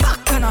 I have your back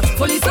and I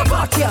fully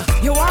support you.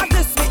 You want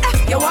this me,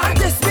 you want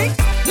this me.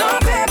 No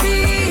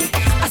baby,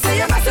 I say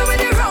you're messing with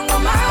the wrong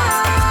woman.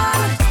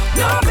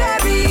 No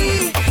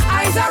baby,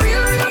 I's a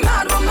real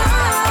mad woman.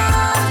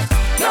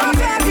 No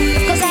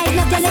baby, Cause I's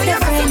not your I say little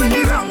you're messing with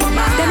the wrong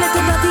woman. Them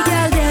little dirty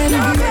girl them.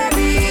 No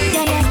baby,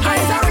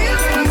 I's a real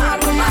mad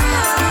woman.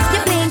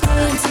 You playing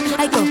games,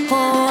 I go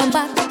home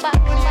back.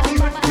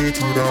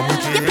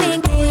 You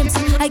playing games,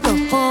 I go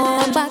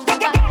home back.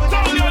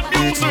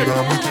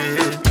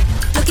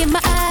 Look in my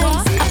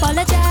eyes,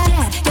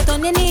 apologize. Get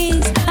on your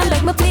knees and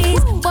beg me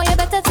please. Boy, you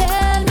better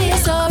tell me you're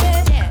sorry.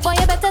 Boy,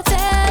 you better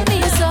tell me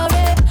you're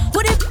sorry.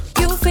 What if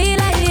you feel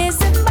like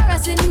it's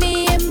embarrassing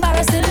me?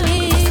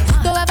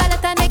 Don't ever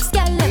let the next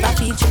girl ever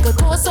feel she could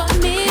close on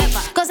me.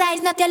 Cause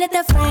I's not your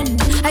little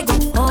friend, I go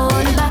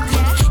on back.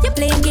 You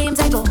playing games,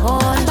 I go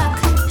on back.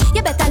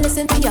 You better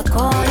listen to your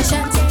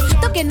conscience.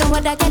 Don't get no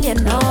other girl your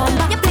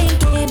number. You playing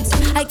games,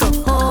 I go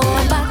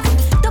on back.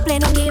 Don't play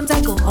no games,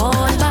 I go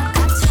on back.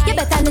 You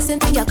better listen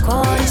to your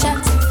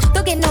conscience.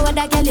 Don't get no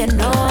other girl your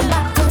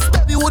number.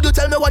 Baby, would you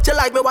tell me what you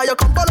like me? Why you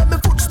come follow me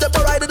footstep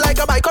or ride it like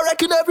a bike or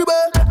wrecking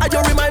everywhere? And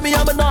you remind me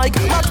I'm a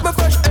Nike. Match me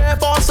fresh Air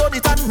Force on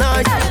it at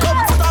night.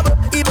 Comfortable,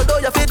 even though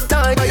you fit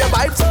tight. But your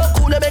vibe so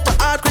cool, you make my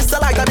heart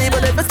crystalline. And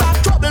even if it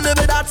start trouble,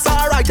 maybe that's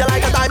alright. You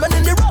like a diamond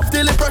in the rough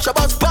till the pressure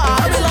bust by.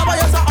 I love how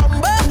you're so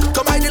humble.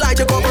 Come ride the light,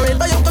 you cover it,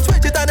 but you can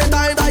switch it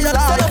anytime that you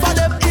like. Some of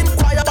them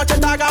inquire, but you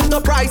tag off the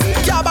price.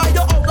 Can't buy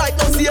you out like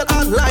no sale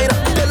online.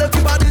 Tell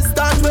everybody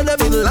stand when them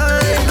in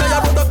line. Now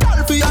you put a call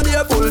for your day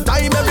full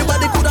time.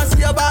 Everybody could have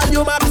see a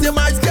value,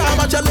 maximize, can't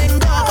match your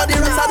linger. For the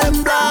rest of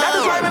them blind.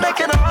 That's why we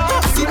making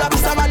up. See that be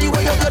somebody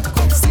where you get.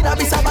 See that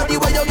be somebody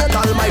where you get.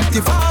 Almighty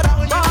Father,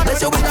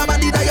 bless you with the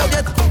body that you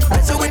get.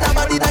 Bless you with the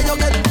body that you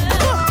get.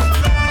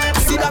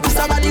 See that be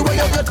somebody where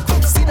you get.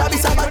 See that be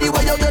somebody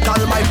where you get.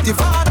 Almighty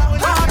Father,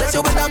 bless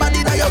you with the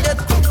body that you get.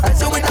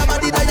 Bless you with the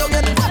body that you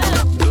get.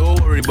 Don't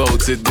worry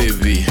about it,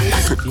 baby.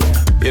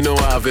 You know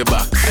I have your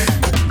back.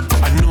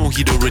 I know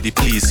he'd already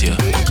please you,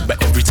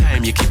 but every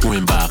time you keep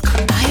going back.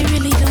 I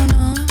really don't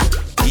know.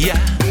 Yeah,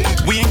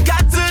 we ain't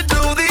got to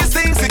do these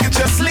things, you can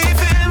just leave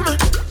him.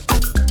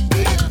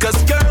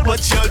 Cause girl, what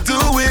you're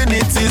doing,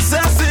 it is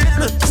a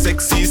sin.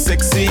 Sexy,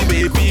 sexy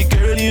baby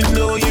girl, you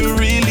know you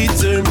really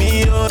turn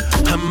me on.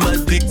 I'm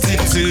addicted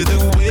to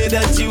the way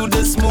that you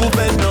just move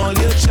and all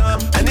your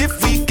charm. And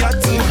if we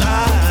got to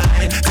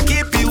hide to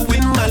keep you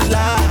in my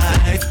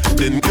life,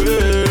 then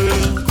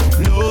girl,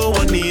 no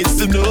one needs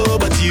to know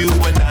but you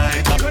and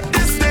I.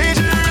 This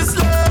dangerous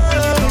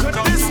love,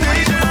 this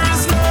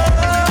dangerous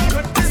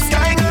love. This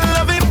kind of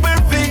love ain't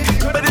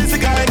perfect, but it's the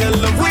kind of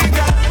love we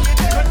got.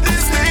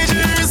 This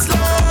dangerous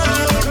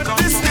love,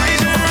 this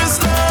dangerous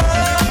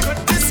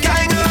love. This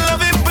kind of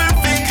love ain't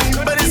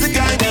perfect, but it's the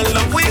kind of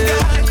love we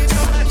got.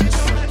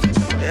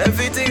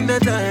 Everything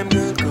that I'm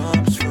good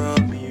comes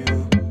from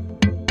you.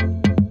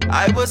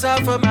 I was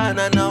half a man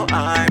and now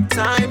I'm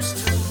times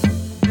two.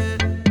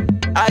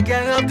 I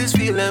can't help this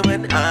feeling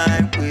when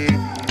I'm with you.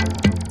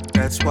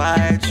 That's why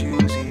I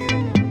choose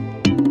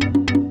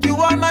you. You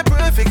are my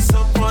perfect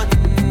someone,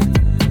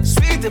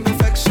 sweet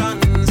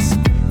imperfections.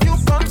 You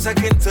come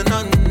second to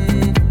none.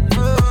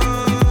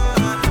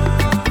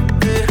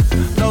 Yeah.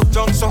 Love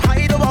drunk so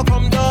high, don't walk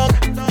come down.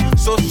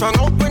 So strong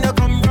out when you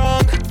come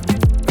wrong.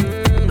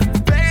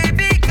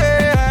 Baby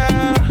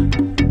girl,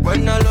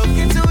 when I look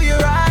into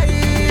your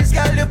eyes,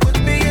 girl, you put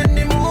me in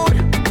the mood.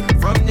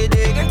 From the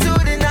day into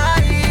the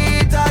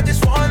night, I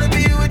just wanna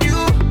be with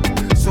you.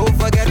 So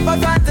forget my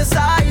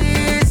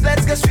fantasies,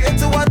 let's get straight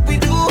to what we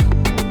do.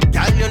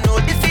 Girl, you know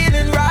the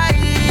feeling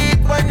right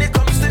when it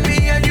comes to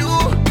me and you.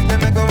 Let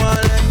me go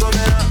on, let go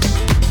now.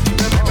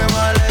 Let me go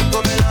on,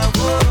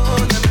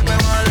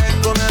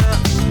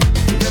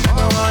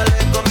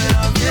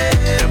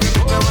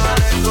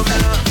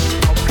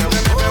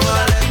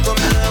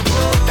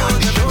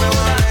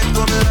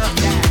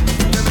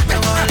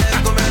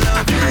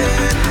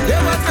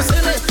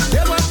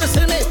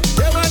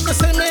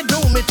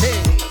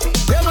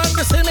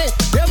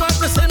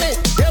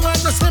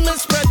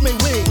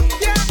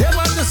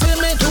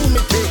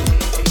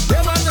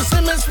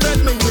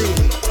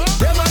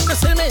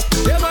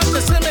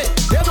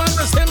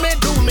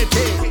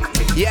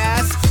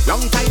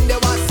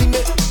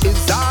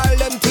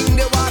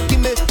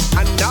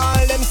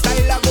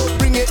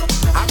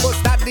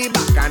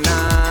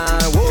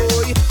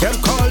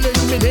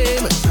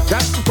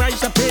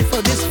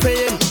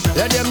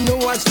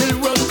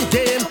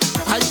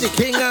 the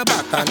king of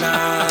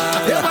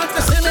Bacchanal. They want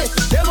to see me,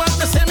 they want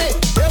to see me,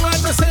 they want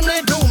to see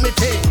me do me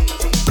thing.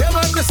 They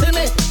want to see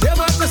me, they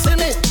want to see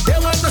me, they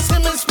want to see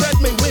me spread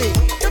me wing.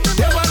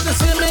 They want to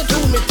see me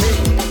do me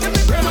thing.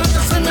 They want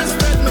to see me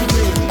spread me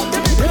wing.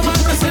 They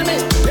want to see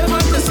me, they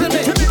want to see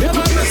me, they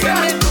want to see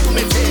me do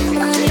me thing.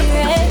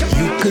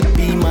 You could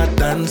be my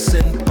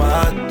dancing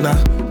partner,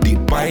 the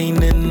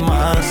whining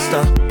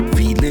master,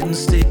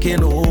 feelings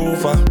taking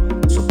over.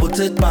 So put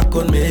it back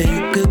on me.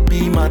 You could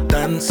be my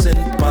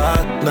dancing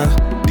partner,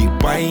 the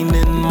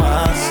whining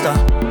master,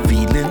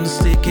 feelings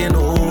taking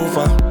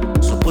over.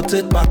 So put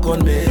it back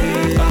on me.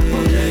 Back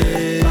on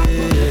me. Back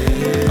on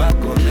me. Back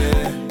on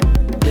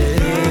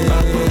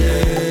me.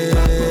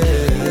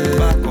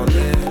 Back on me.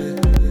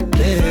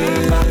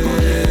 Back on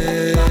me.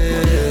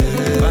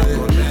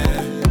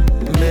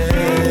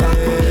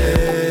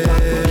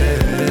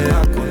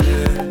 Back on me.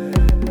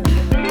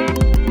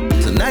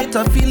 Tonight I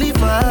feel the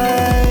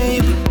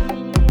vibe.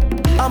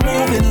 I'm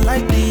moving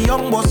like the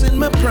young boss in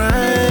my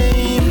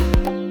prime.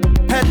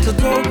 Head to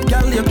toe,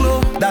 girl, you glow,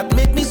 that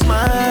make me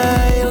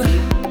smile.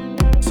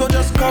 So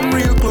just come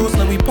real close,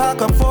 now we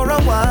park up for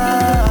a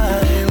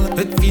while.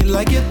 It feel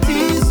like you're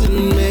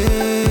teasing me.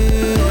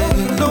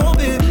 No,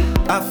 babe,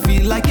 I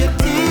feel like you're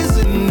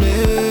teasing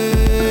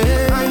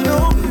me. I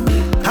know,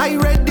 I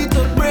ready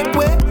to break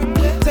way.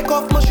 Take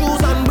off my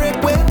shoes and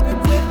break way.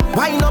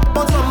 Wind up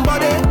on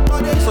somebody.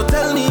 So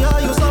tell me,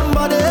 are you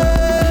somebody?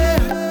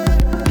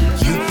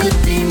 You could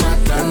be my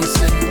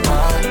dancing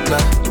partner,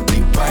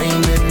 the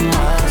whining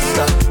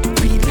master,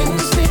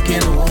 feelings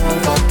taking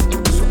over.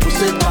 So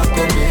push it back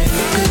on me.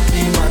 You could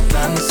be my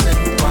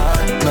dancing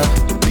partner,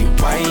 the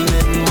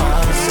whining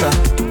master,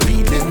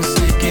 feelings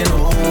taking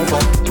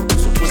over.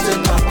 So push it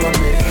back on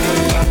me.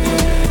 Back on me.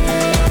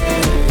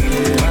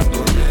 Back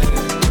on me.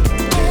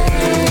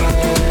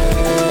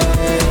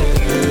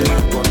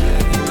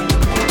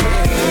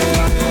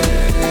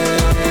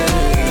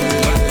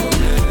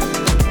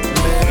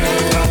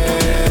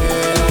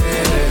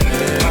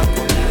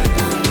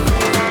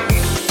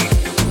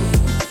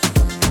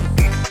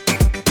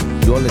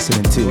 You're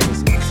listening to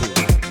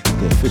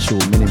the official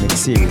mini mix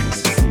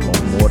series on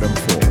More Than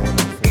 4,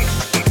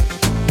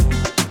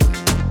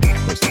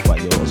 hosted by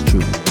yours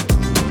truly,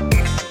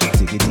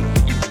 Diggy D.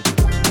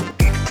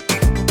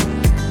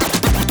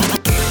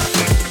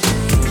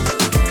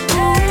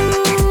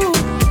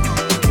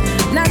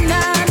 Na na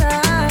na,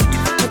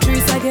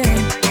 Patrice again.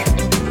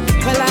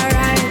 Well,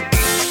 alright.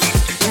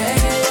 Yeah,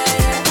 yeah,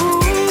 yeah.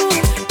 Ooh,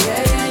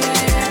 yeah, yeah,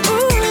 yeah.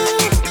 Ooh,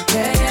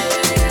 yeah,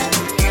 yeah, yeah.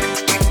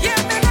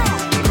 Yeah, me know.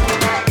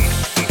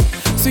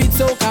 Sweet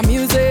soca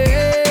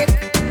music,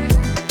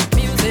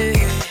 music.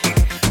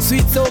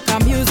 Sweet soca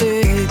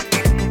music.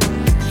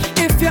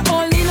 If you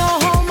only know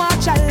how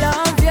much I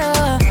love you,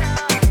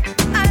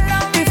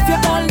 if you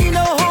only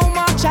know how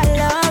much I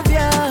love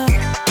you.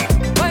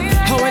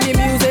 How when the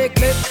music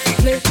play,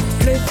 play,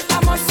 play, I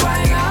must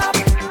wind up.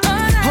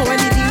 How when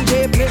the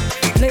DJ play,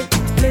 play,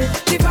 play,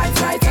 the vibes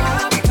right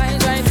up.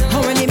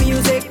 How when the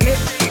music play,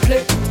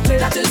 play, play,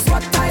 that is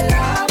what I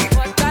love.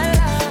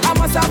 I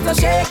must have to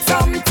shake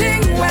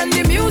something when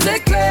the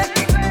music play.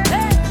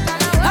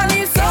 I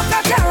need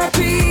soca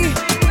therapy.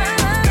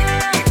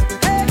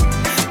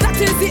 That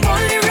is the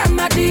only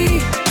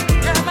remedy.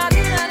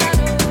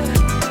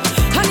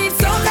 I need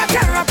soca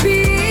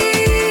therapy.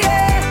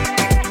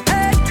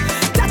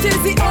 That is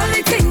the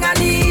only thing I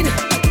need.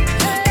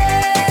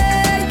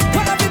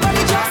 When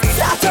everybody just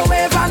start a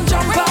wave and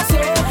jump up.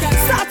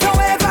 Start a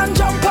wave and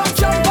jump up,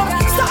 jump up.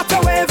 Start a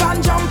wave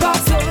and jump up.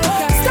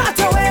 Start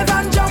a wave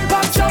and jump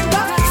up, jump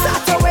up.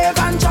 Start a wave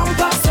and jump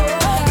up.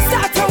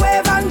 Start a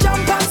wave and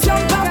jump up,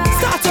 jump up.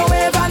 Start a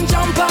wave and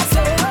jump up.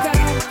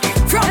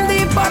 From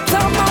the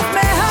bottom of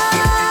my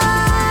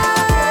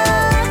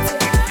heart,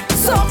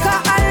 soca,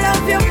 I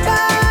love you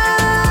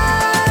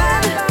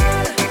bad.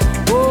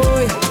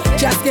 Boy,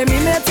 just give me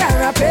my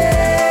therapy.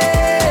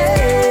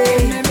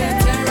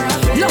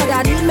 Lord,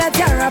 I need my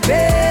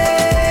therapy.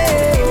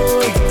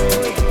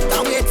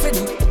 Now wait for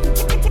me.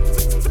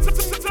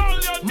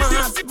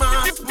 Mass,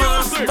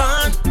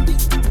 man.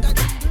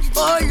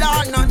 Oh,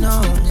 Lord, no.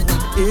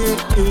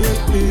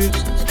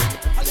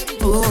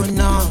 Oh,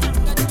 no.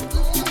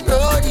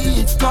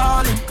 Brody is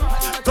calling.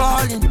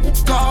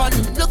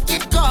 Look,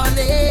 it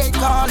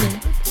calling.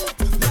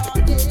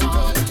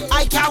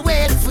 I can't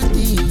wait for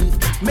thee.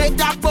 Make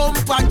that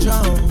bumper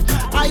jump.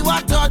 I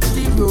want touch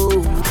the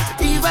road,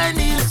 even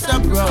if it's a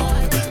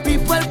brown.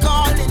 People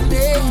calling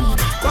me,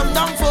 come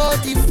down for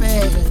the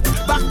fair.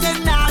 Back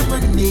then I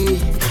run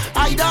it,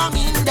 I don't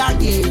in that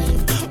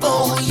game.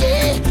 Oh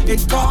yeah,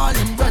 it's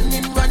calling,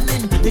 running.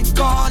 It's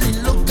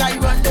calling, look I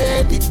run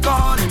it. It's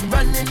calling,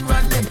 running.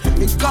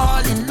 It's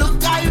calling,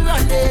 look I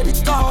run it.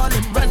 It's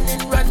calling,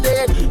 running.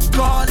 It's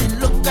calling,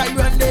 look I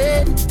run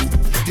it.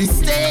 The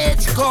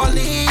stage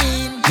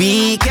calling.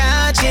 We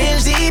can't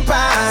change the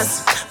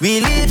past.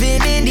 We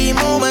living in the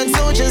moment,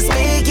 so just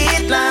make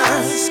it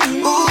last.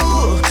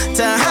 Ooh,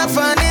 to have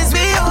fun is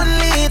the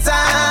only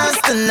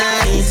task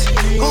tonight.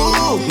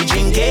 Ooh, we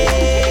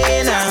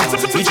drinking now.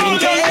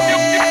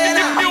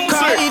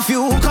 Carnival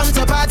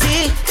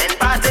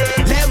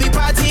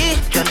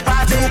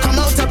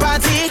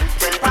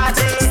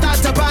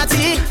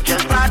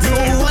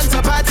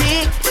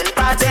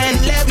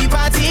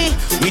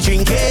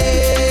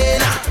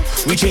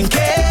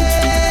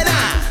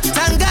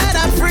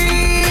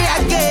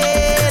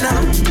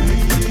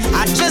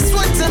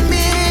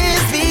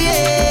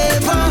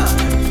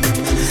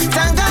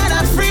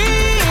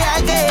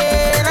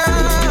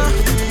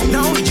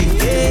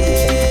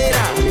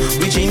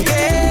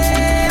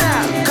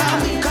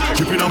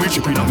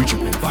chipping and we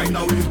chipping, find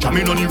a way.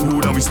 Jamming on the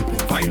road and we slipping,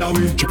 find a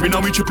way. Chipping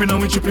and we chipping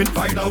and we chipping,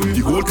 find a way.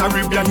 The whole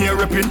Caribbean here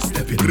repping,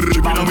 stepping.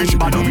 Chipping and we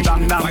chipping and we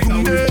chipping, find a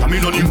way.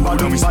 Jamming on the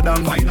road and we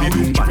slipping, find a way.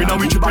 Chipping and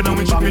we chipping and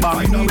we chipping,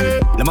 find a way.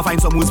 Let me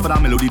find some moves for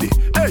that melody day.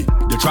 Hey,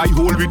 they try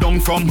hold we down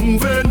from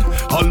moving.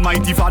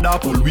 Almighty Father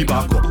pull we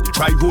back up. They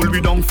try hold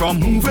we down from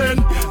moving.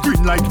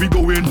 Green light we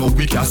going, no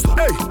we can't stop.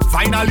 Hey,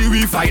 finally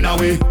we find a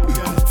way.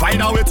 Find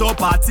a way to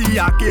party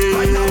again.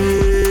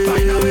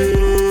 Find a way,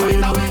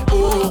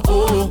 oh,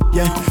 oh,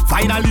 yeah.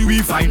 Finally we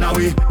find a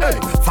way. Hey,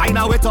 find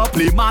a way to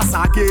play mass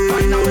again.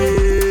 Find a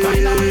way,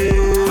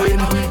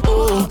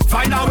 oh.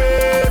 Find a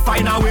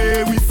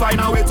way, we find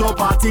a way to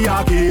party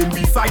again.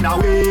 We find a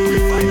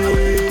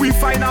way, we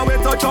find a way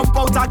to jump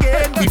out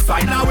again. We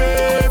find a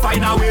way,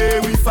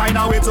 we find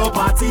a way to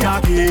party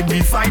again.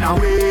 We find a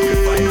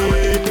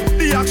way,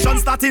 the action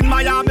start in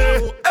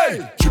Miami.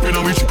 Hey, chipping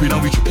and we chipping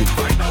and we chipping.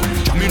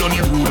 Jamming on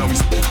the road and we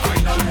spin.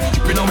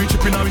 Chipping and we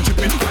chipping and we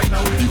chipping. The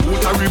whole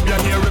Caribbean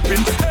here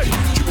ripping. Hey,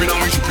 chipping and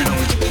we chipping and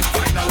we chipping.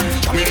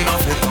 Jamming in our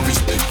foot and we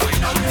spin.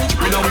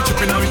 Chipping and we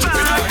chipping and we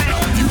chipping. The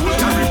whole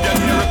Caribbean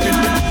here ripping.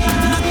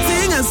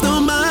 Nothing else no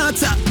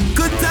matter.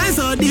 Good times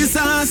or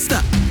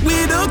disaster.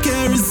 We don't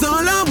care, it's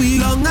all on we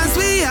long as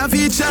we have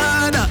each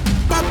other.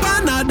 Pop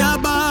another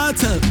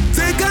bottle,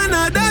 take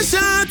another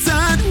shot,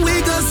 and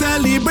we go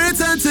celebrate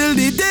until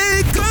the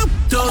day come.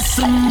 Toast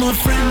to my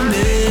friend,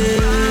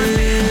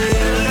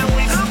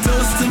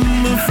 toast to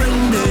my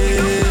friend,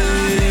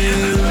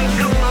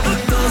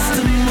 toast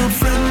to my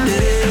friend.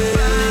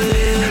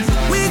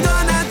 We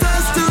gonna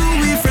toast to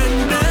we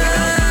friend,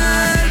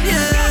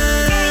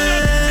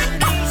 yeah.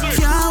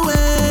 Can't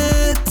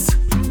wait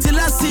till I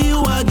see you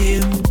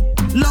again.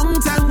 Long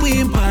time we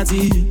in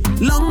party,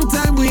 long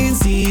time we in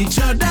see each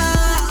other.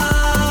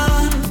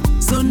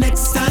 So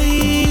next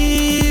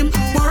time,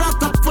 pour a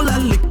cup full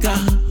of liquor,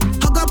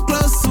 hug up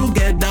close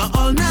together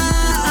all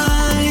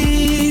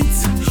night.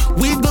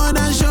 We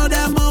gonna show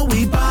them how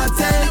we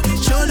party,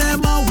 show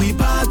them how we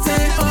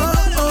party. Oh,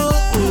 oh,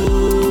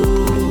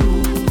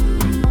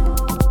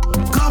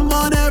 oh. Come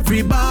on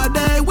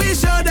everybody, we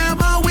show them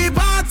how we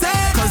party.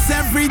 Cause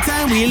every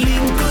time we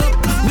link up,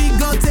 we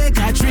go take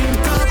a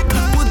drink up.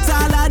 Put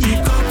all of the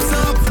cups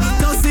up,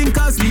 toasting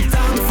cause we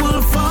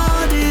thankful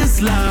for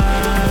this life.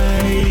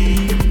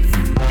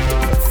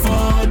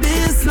 For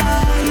this life,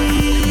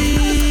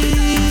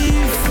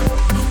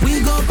 we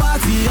go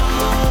party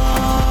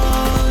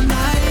all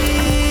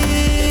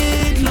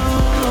night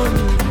long.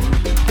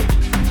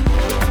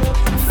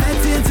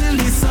 Fetting till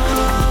the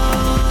sunlight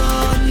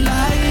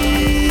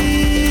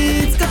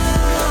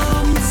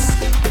comes.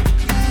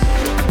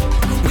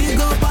 We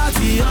go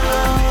party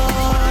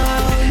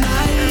all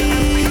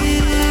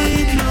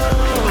night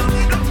long.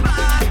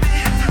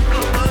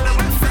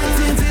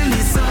 Fetting till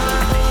the sunlight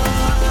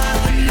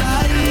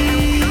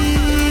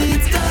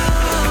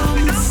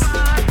comes.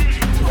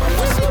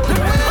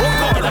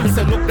 Let me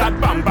say, look that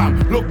bam bam,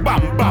 look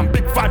bam bam,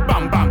 big fat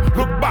bam bam,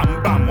 look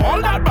bam bam,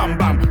 all that bam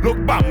bam, look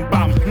bam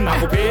bam. I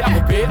go pay, I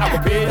go pay, I go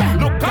pay.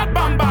 Look that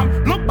bam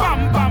bam, look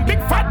bam bam, big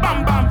fat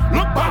bam bam,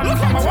 look bam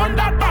bam. I want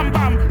that bam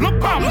bam, look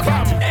bam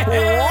bam.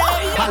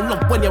 I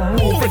love when you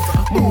move it,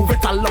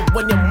 I love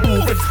when you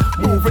move it.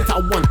 I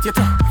want you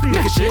to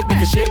make it shake,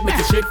 make it shake, make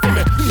it shake for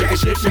me. Make it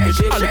shake, make it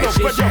shake, I make it love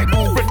shake, when you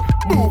move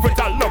it.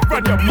 I love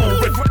when you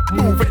move it.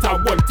 I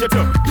want you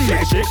to make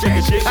it shake, make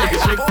it shake, make it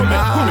shake for me.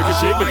 Make it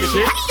shake, make it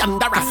shake. I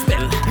under a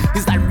spell.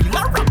 Is that real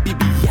or a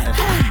BBL?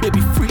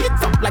 Baby, free it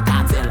up like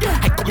cartel. I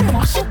come to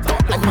mash it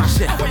up like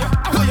Marshall.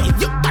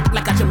 You act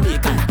like a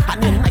Jamaican,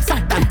 and you're nice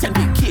and ten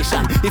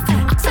vacation. If you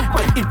accept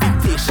my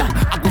invitation,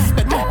 I go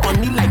spend more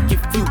money like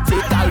if you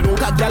take a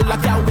longer girl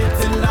like I wait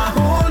till I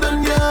hold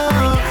on you,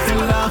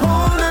 till I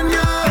hold on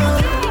you.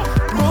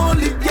 Roll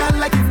it, girl,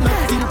 like it's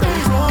nothing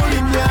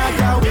controlling you. I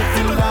wait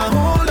till I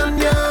hold on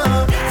you,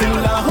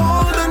 till I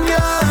hold on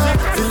you,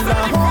 till I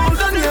hold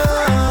on you.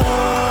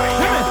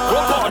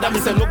 Oh God, I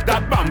say look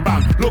that bam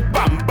bam, look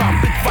bam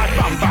bam, big fat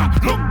bam bam,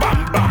 look bam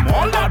bam,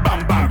 all that bam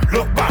bam,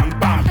 look bam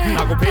bam. I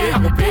go pay, I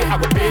go pay, I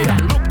go pay.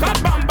 Look that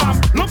bam bam,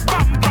 look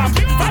bam bam,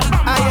 big fat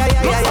bam bam,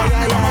 look bam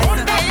bam, all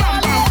that bam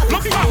bam,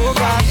 look bam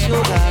bam.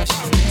 Oh gosh.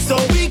 So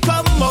we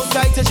come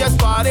outside to just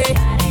party,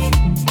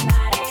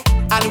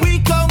 and we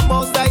come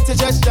outside to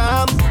just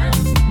jam.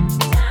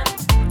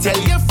 Tell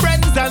your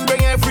friends and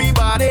bring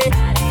everybody,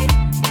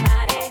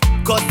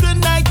 cause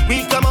tonight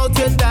we come out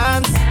to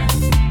dance.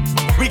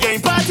 We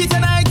going party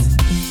tonight.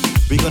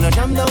 We gonna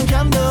jam down,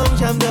 jam down,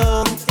 jam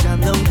down, jam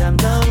down, jam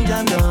down,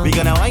 jam down. We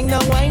gonna wind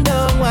down, wind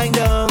down, wind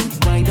down,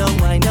 wind down,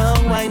 wind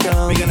down, wind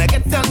down. We gonna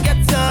get on,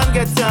 get on,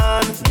 get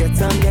on,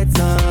 get on, get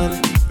on.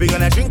 We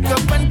gonna drink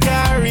up and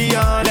carry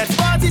on. Let's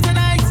party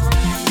tonight.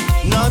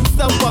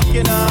 Non-stop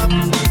walking up,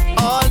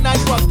 all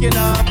night walking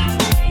up,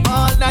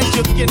 all night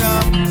juking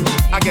up.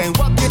 I can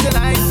walk it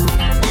tonight.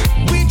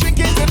 We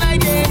drinking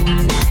tonight, yeah.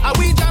 Are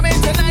we jamming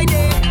tonight,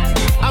 yeah?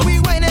 Are we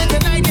whining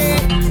tonight, yeah?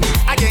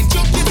 I can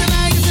juke it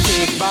tonight.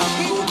 Take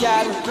bamboo,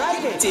 girl.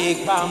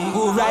 Take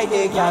bamboo, ride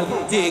it, gal.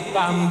 Take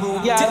bamboo,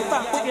 gal.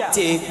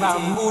 Take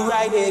bamboo,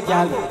 ride it,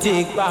 gal.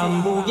 Take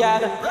bamboo,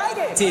 gal.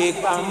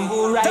 Take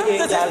bamboo, ride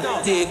it,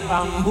 gal. Take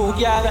bamboo,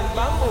 gal.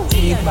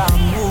 Take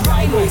bamboo,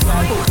 ride it,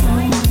 gal.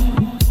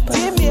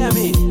 Team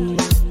baby,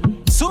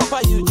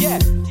 super you, yeah.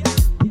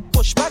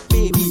 Push back,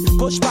 baby.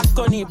 Push back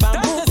on the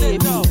bamboo,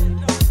 baby.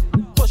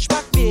 Push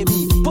back,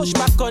 baby. Push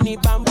back on the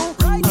bamboo.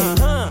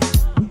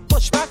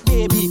 Push back,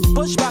 baby.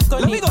 Push back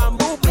on the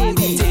bamboo,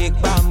 baby.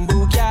 Take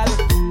bamboo, gal.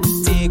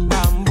 Take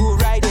bamboo,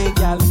 ride it,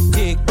 gal.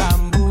 Take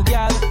bamboo,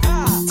 gal.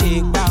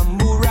 Take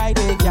bamboo, ride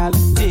it, gal.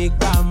 Take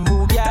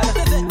bamboo, gal.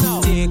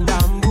 Take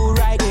bamboo,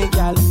 ride it,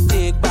 gal.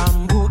 Take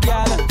bamboo,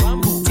 gal.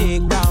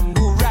 Take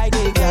bamboo, ride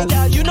it, gal. Hey,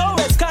 gal, you know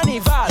it's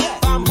carnival.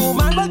 Bamboo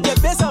man, will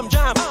give me some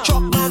jam.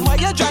 Truck man, why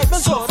you driving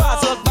so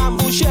fast? Look,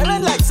 bamboo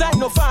sharing like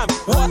Sino Farm.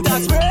 Water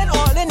spraying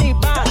all in the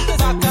band.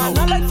 Back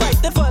not like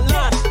fighting for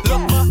land.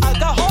 Look, my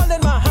alcohol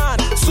in my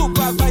hand.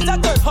 Supervisor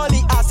good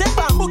honey, I say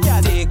bamboo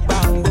gal. Take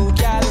bamboo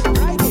gal.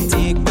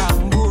 Take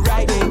bamboo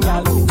ride it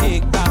gal.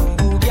 Take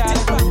bamboo gal.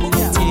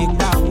 Take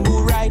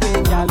bamboo ride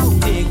it gal.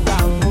 Take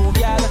bamboo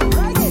gal.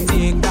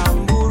 Take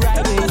bamboo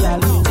ride it gal.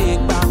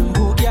 Take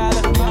bamboo gal.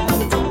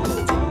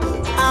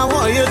 I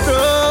want you to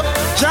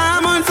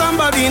jam on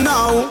somebody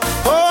now.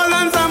 Hold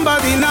on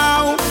somebody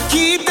now.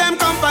 Keep them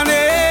company.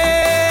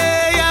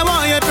 I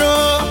want you to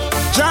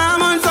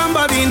jam on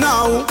somebody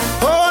now.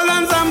 Hold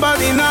on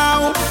somebody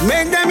now.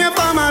 Make them your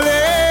family.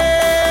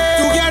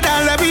 Together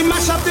let me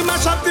mash up the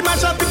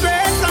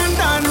place and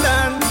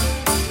dan.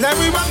 Let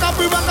me walk up,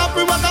 we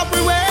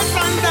waist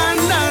and dan.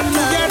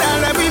 Together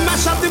let me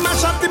mash up the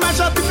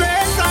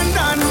place and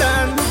dan.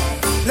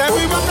 Let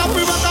me walk up,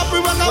 we waist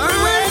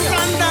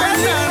and dan.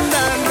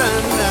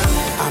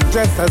 I'm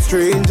just a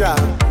stranger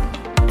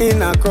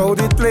in a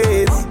crowded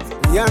place.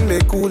 Me and me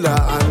cooler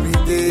and we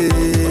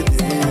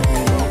did.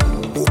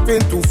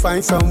 Hoping to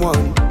find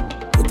someone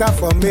with a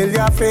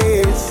familiar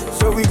face,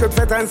 so we could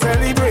fit and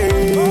celebrate.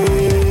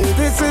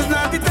 This is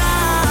not the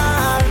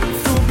time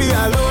to be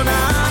alone.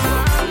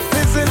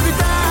 This is the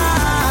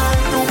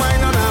time to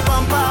wind on a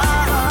bumper.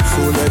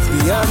 So let's be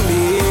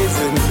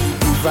amazing,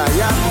 be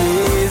very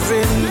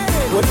amazing.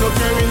 But no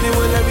caring the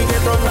world, let me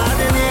get up right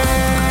in here.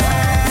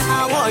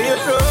 I want you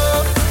to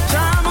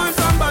jam on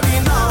somebody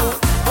now.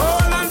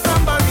 Hold on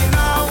somebody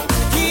now.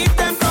 Keep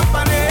them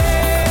company.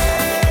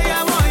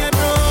 I want you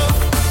to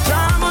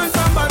jam on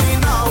somebody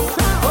now.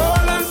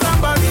 Hold on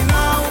somebody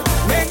now.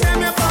 Make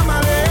them your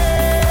family.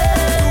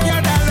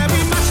 Together let me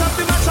mash up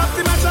the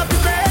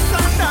place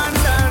and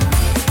dan.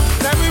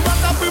 Let me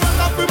walk up, we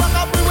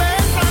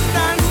waist and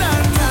dan.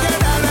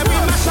 Together let me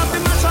mash up the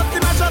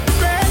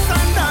place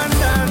and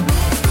dan.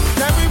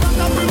 Let me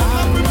walk up, we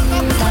waist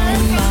and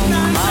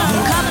dan.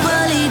 Woke up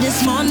early this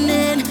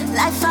morning,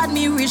 life had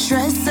me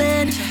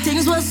re-stressing.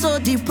 Things were so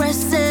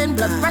depressing,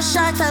 blood pressure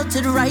I felt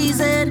it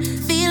rising.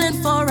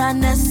 Feeling for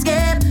an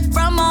escape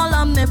from all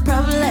of my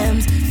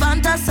problems.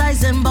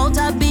 Fantasizing about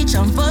a beach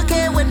and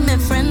fucking with my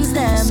friends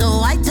them.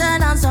 So I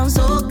turn on some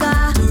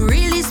soca to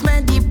release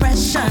my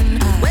depression.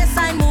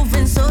 Westside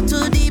moving so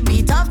to the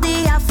beat of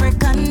the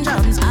African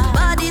drums.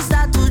 Body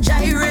start to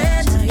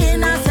gyrate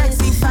in a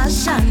sexy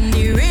fashion.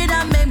 The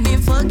rhythm make me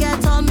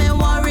forget all my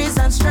worries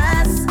and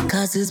stress.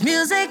 Cause this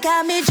music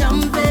got me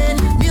jumping,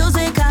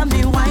 music got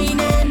me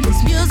whining.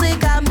 This music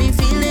got me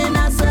feeling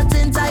a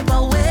certain type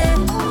of way.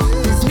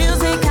 This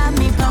music got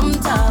me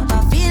pumped up,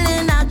 I'm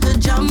feeling I could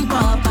jump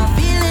up, I'm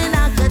feeling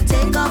I could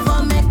take off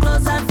all my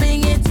clothes and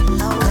fling it.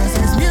 Cause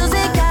this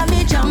music got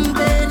me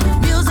jumping,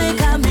 music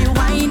got me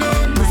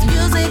whining. This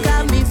music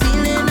got me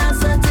feeling a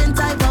certain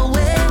type of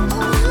way.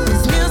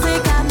 This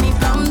music got me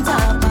pumped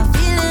up, I'm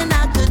feeling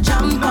I could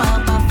jump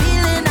up, I'm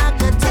feeling I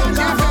could take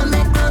off all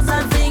my clothes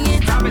and fling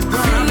it.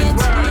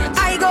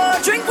 I go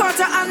drink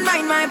water and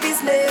mind my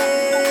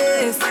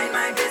business.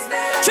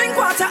 Drink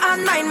water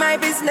and mind my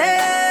business.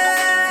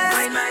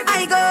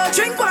 I go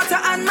drink water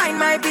and mind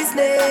my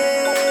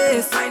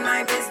business.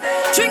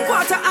 Drink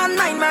water and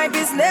mind my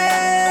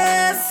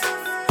business.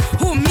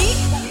 Who me?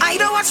 I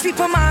don't watch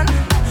people, man.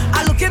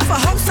 I looking for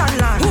house and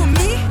land. Who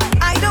me?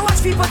 I don't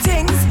watch people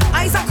things.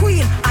 I's a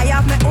queen, I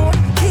have my own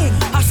king.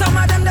 Or some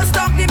of them just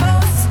talk the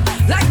most,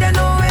 like they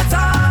know it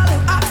all.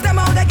 Ask them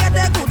how they get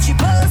their Gucci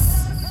purse.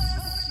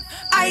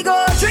 I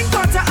go drink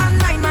water and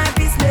mind my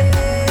business.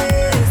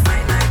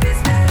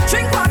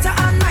 Drink water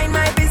and mind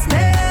my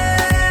business.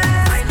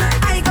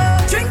 I go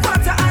drink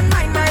water and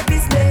mind my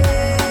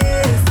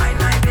business.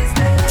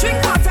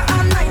 Drink water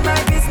and mind my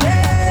business.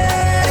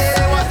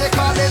 Hey, what they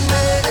calling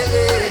me?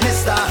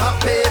 Mr.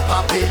 Happy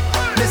Papi,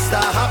 Mr.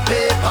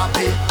 Happy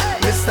Papi,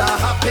 Mr.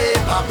 Happy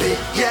Papi.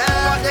 Yeah,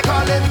 what they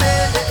calling me?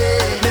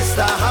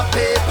 Mr.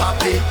 Happy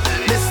Papi,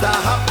 Mr.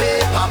 Happy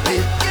Papi.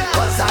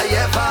 Was I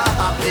ever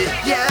happy?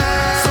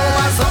 Yeah. So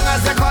as long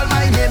as they call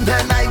my name,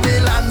 then I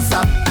will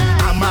answer.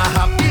 I'm a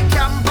happy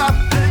camper,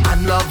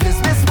 and love is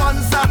my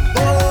sponsor.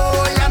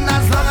 Oh, and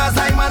as long as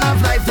I'm man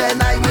of life,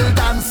 then I will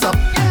dance up.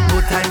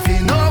 No time for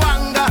no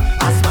anger,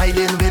 I'm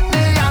smiling with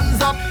my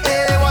hands up.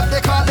 Hey, what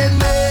they calling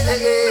me?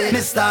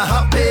 Mr.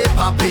 Happy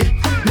Papi,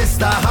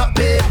 Mr.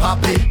 Happy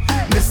Papi,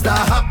 Mr.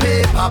 Happy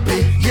Papi.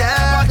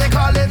 Yeah, they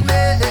calling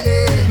me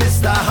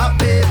Mr.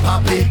 Happy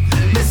Papi,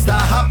 Mr.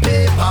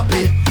 Happy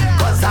Papi,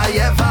 'cause I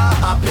ever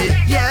happy.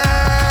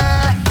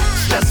 Yeah,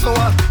 stress for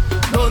what?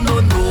 No, no,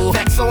 no.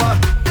 Vex for what?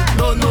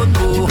 No, no,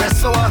 no.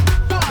 Depress for what?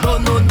 No,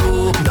 no,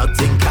 no.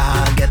 Nothing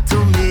can get to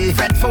me.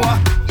 Fret for what?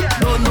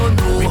 No, no,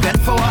 no. Regret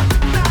for what?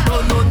 No,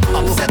 no, no.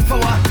 Upset for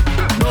what?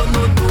 No,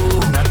 no, no.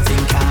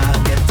 Nothing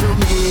can get to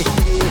me.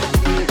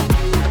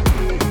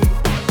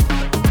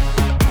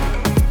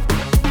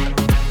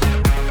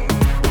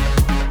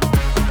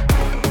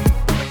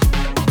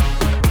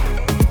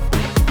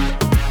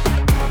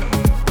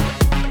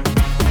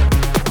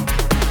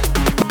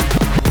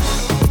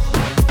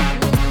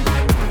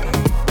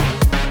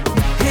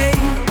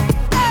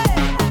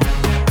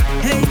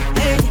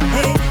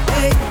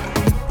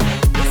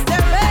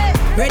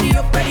 Ready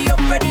up, ready up,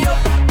 ready up.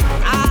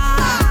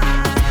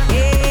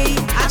 Hey,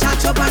 I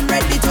charge up and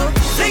ready to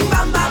fling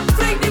bam bam,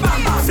 fling the bam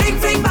bam, fling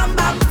fling bam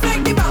bam,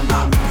 fling the bam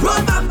bam,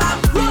 roll bam bam,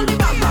 roll the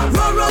bam bam,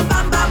 roll roll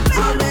bam bam,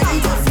 roll the bam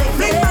bam,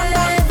 fling bam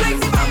bam, fling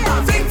the bam bam,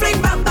 fling fling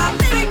bam bam,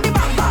 fling the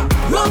bam bam,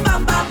 roll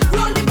bam bam,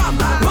 roll the bam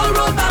bam, roll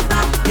roll bam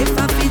bam. If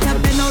I feet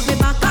up and out the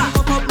back,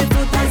 up up the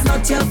foot, that's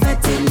not your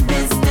fetting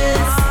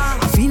business.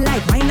 I feel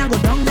like wine I go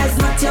down, that's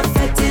not your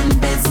fetting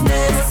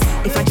business.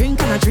 If I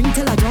drink and I drink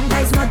till I drunk,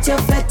 that's not your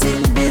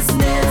fetting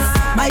business.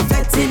 My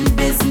fetting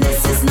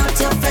business is not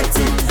your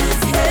fetting.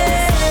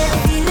 Hey,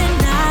 feeling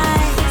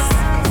nice.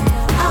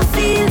 I'm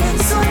feeling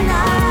so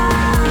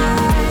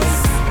nice.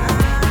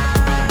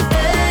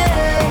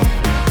 Hey,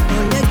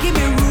 oh, you give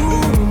me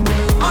room.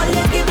 Oh,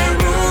 you give me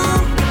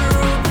room.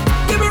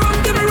 Give me room,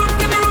 give me room,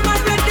 give me room.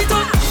 I'm ready to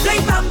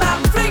fling bam bam,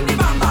 fling the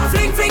bam bam,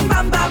 fling fling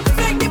bam bam,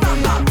 fling the bam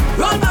bam,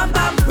 roll bam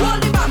bam, roll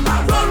the bam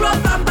bam, roll roll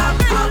bam bam,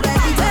 roll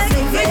ready to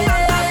fling fling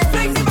bam bam,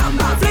 fling the bam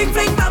bam, fling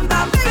fling bam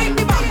bam, fling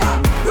the bam bam,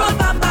 roll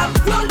bam bam,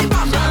 roll the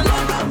bam bam.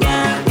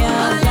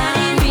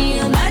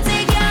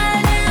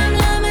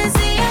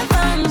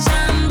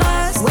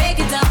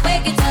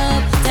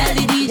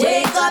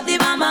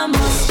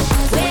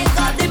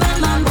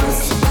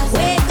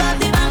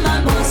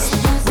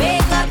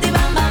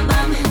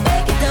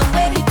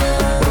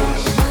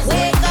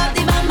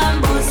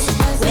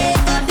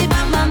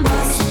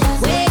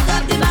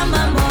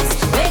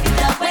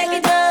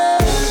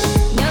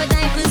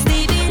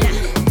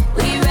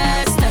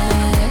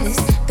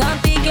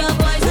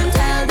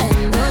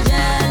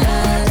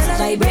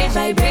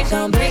 Vibrate,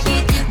 don't break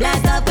it.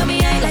 Blast up on me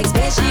eye like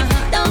spaceship.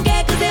 Don't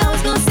care 'cause they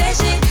always gon' say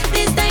shit.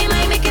 This time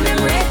I'm making them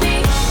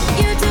ready.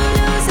 You too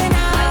loose and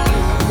out.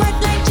 What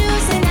like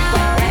juice and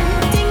out.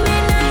 Think me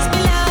nice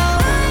below.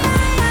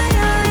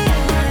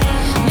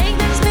 Make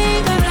them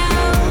speak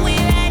around. We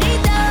ready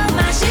to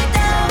mash it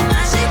up,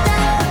 mash it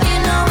up. You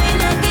know we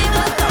not give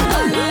up.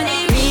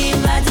 Real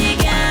body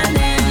girl,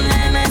 then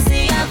let me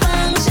see a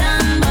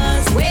function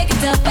bus. Wake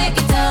it up, wake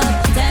it up.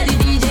 Tell the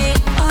DJ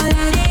all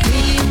of it.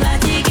 Real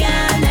body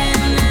girl, then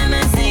let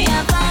me see a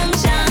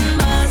function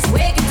bus.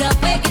 Wake it up,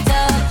 wake it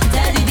up.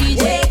 Tell the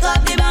DJ wake up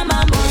the bam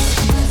bam bus.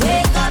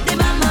 Wake up the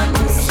bam bam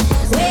bus.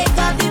 Wake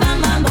up the bam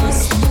bam bus.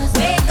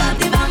 Wake up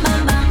the bam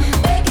bam bam.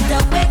 Wake it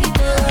up, wake it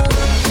up.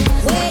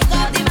 Wake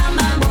up the bam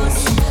bam bus.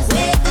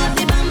 Wake up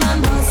the bam bam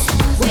bus.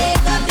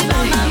 Wake up the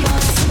bam bam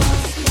bus.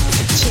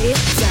 Chip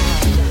down.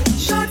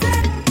 Shut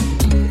it.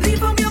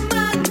 Leave on your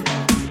man.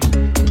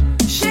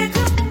 Shake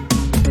up.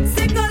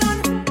 Single on.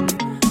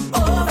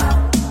 Over.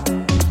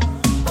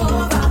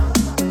 Over.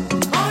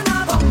 On a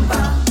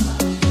bumper.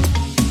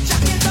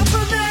 Jack it up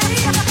for me.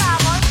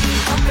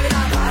 Up in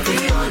a party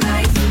all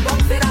night.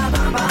 Bounce in a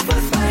bamba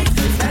for spite.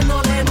 Spend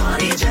all their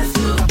money just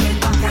to rock it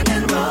back and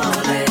then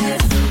roll it.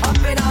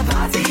 Up in a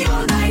party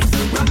all night.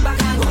 Rock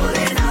back and roll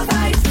in a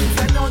vibe.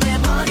 Spend all their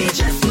money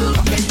just to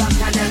rock it back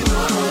and then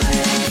roll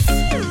it.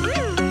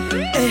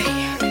 Hey,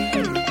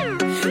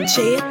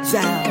 chip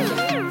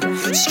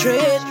down,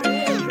 straight.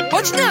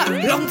 Watch now,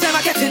 long time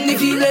I get in the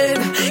feeling.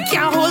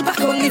 Can't hold back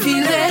on the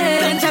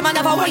feeling. Long time I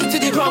never went to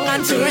the ground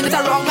and turn it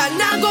around. And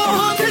now go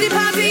home till the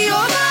party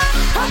over.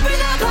 Up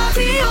in a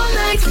party all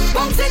night.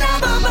 Bounce in a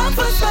bam bam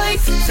for spite.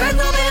 Spend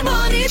all my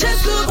money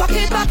just to rock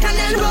it back and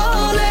then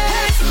roll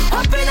it.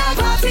 Up in a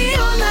party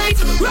all night.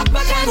 Rock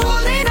back and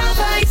roll in a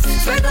fight.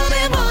 Spend all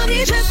my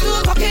money just to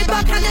rock it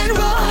back and then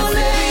roll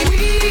it.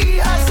 We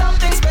have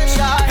something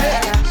special,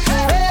 hey,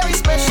 very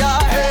special,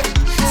 hey,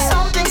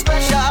 something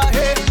special,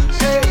 hey,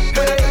 hey,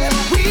 hey.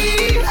 We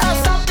have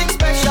something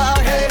special,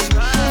 hey,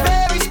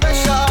 very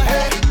special,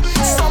 hey,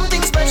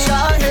 something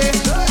special, hey,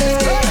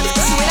 hey.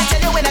 See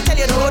when I tell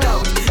you, no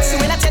doubt. See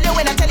when I tell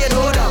you,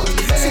 no doubt.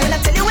 See when I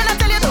tell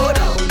you, no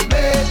doubt.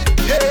 Hey,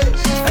 hey,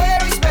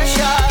 very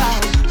special,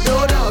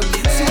 no doubt.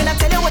 See when I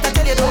tell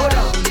you, no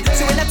doubt.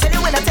 See when I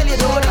tell you,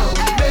 no doubt.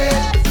 Hey,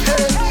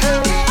 hey,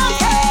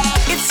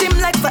 hey. It seemed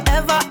like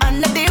forever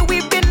and a day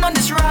we've been on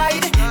this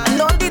ride.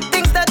 And all the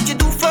things that you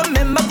do for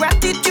me, my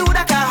gratitude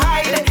I can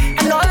hide.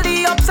 And all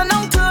the ups and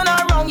downs turn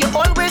around, you're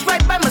always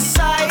right by my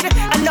side.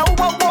 And now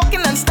I'm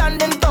walking and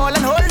standing tall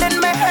and holding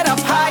my head up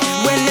high.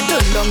 When you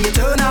turn down, you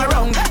turn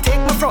around.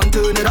 Take my front,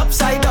 turn it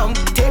upside down.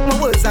 Take my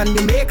words and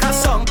you make a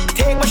song.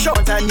 Take my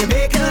short and you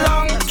make it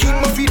long.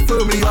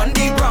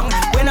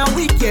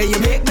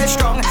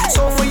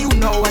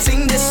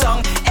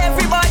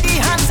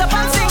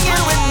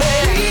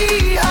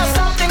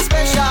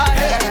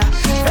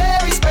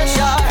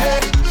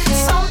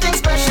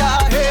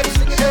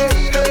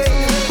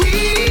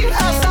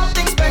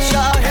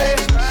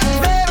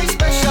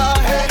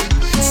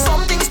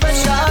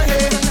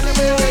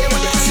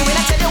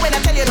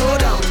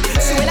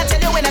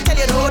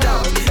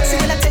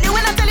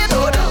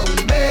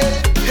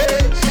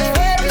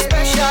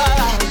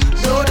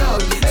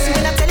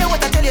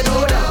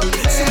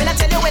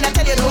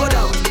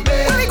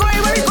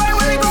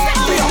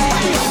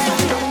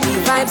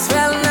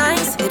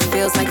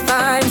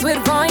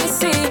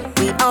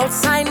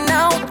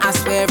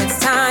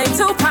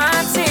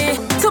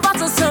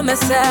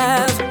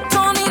 myself.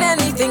 Don't need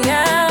anything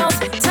else.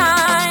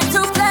 Time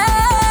to play.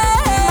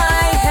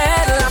 My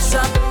head lash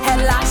up,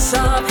 head lash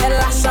up, head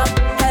lash up,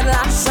 head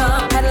lash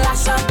up, head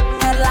lash up,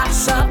 head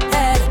lash up,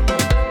 head.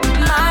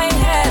 My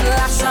head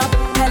lash up,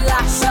 head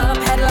lash up,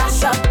 head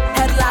lash up,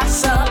 head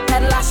lash up,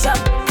 head lash up,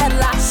 head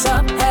lash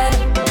up, head.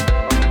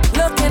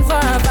 Looking for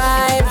a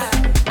vibe.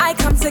 I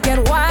come to get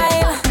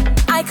wild.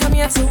 I come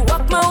here to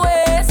walk my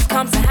ways.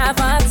 Come to have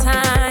a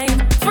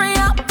time. Free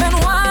up and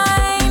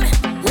wine.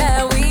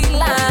 Let we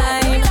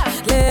line.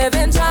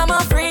 Living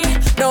drama free.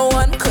 No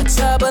one could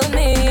trouble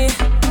me.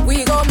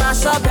 We go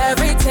mash up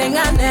everything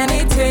and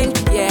anything.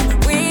 Yeah,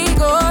 we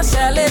go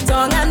shell it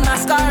down and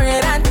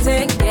masquerade and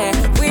ting. Yeah,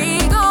 we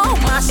go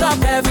mash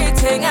up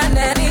everything and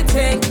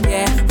anything.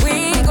 Yeah,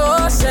 we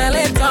go shell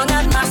it down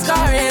and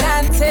masquerade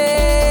and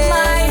ting.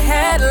 My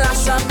head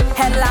lash up,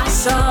 head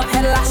lash up,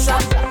 head lash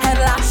up, head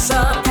lash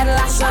up, head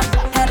lash up,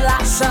 head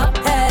lash up,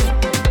 head.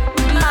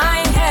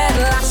 My head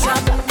lash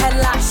up, head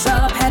lash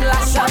up, head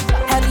lash up,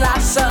 head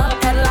lash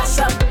up, head lash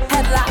up,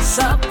 head lash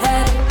up,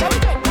 head.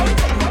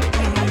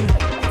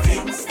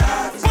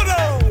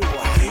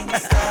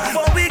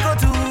 What we go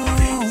do?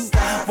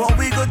 What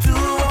we go do?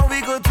 What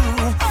we go do?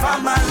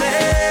 Family,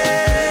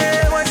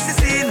 what's the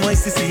scene?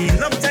 What's the scene?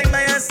 Long time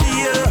I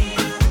see you.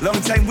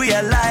 Long time we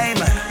align.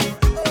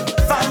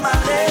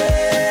 Family,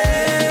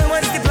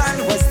 what's the plan?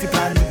 What's the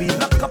plan? We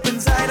lock up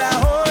inside a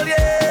hole,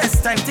 yeah.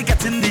 It's time to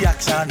get in the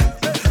action.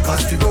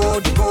 Cause the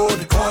road,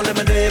 call him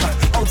a name.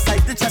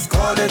 Outside the chest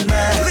calling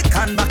me. Click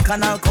on back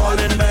and I'll call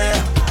in me.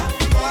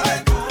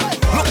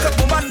 Look at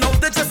woman, now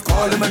they just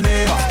call him a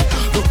name.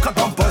 Look at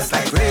bumpers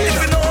like rain.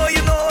 If you know,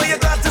 you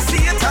got to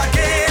see it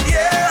again.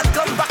 Yeah,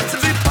 come back to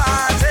the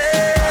party.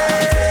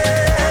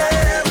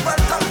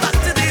 Welcome back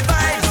to the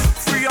vibes.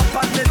 Free up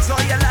and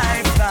enjoy your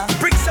life now.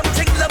 Bring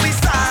something that we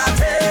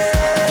started.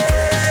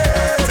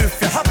 If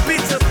you're happy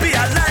to be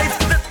alive,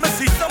 let me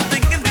see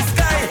something in the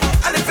sky.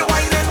 And if you're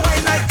whining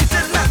like it's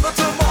not no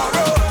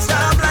tomorrow,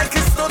 jam like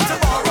it's no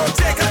tomorrow.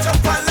 Take a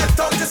jump and let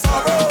out the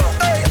sorrow.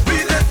 Hey,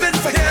 we living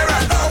for here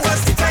and now.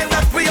 What's the time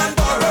that we on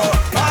borrow?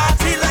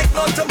 Party like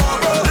no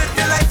tomorrow. Live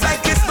your life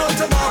like it's no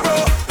tomorrow.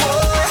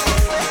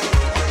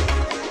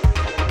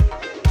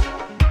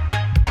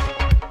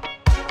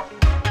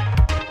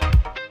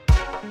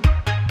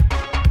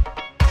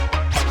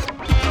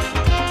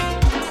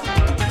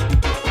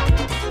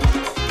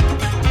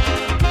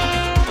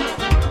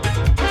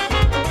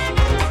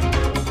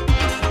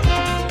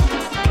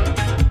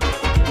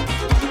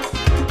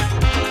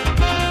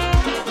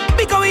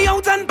 Because we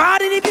out and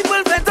bad and the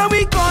people better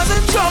we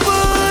causing trouble.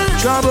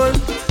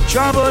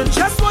 Trouble.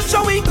 Just watch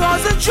how we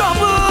causing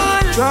trouble.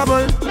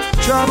 Trouble.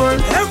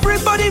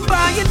 Everybody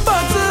buying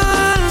bottle.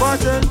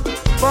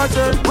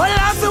 Well,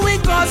 after we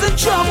causing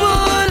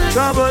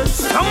trouble.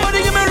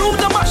 Somebody give me room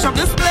to mash up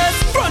this place.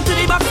 Front to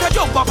the back to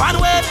jump up and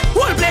wave.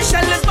 Whole place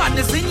shell is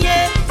madness in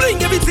here.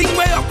 Bring everything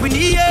way up in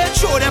the air.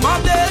 Show them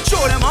up there.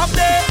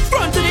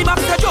 Front to the back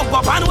to jump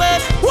up and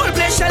wave. Whole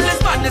place shell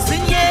is madness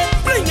in here.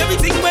 Bring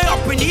everything way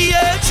up in the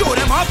air. Show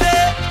them up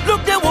there.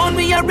 Look, they want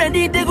we are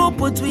ready. They go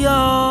put we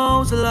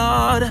out,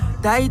 Lord.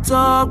 Die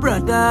talk,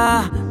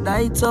 brother.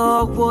 Die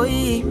talk,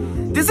 boy.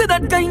 This is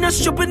that kind of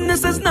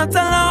stupidness is not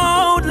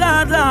allowed,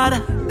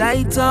 Lord.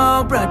 Die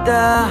talk,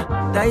 brother.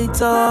 Die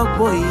talk,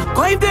 boy.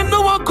 Cause if they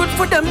know what good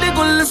for them, they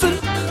gon' listen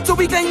to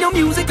we kind of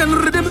music and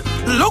rhythm.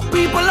 Look,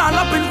 people all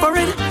up in for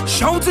it.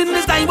 Shouting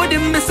this time what they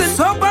missing.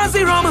 So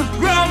fancy rum,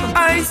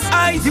 ice.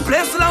 The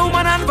place loud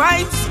man and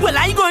vibes. Well,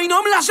 I going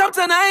home lash up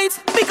tonight.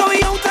 Because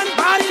we out and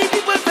party, the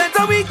people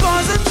better we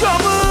causing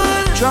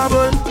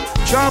trouble.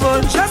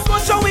 Just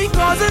watch how we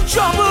causing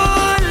trouble.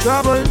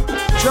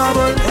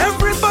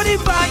 Everybody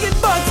buying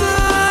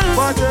bottle.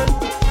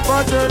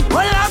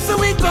 Well, after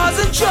we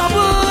causing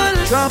trouble.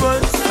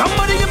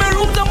 Somebody give me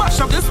room to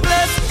mash up this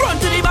place. Front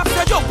to the back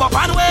to jump up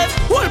and wave.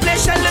 Whole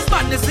place shell is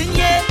madness in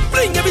here.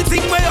 Bring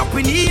everything way up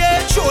in the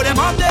air. Show them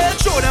up there.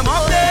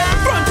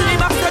 Front to the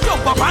back to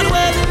jump up and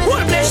wave.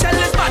 Whole place shell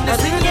is madness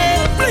in here.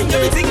 Bring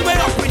everything way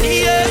up in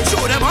the air.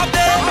 Show them up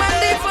there. So when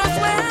they first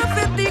went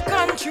with the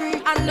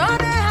country, I know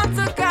they had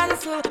to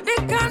cancel the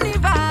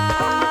carnival.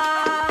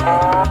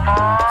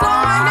 So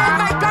I made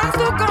my plans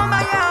to go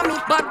Miami,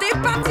 but the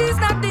party's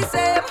not the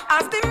same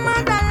as the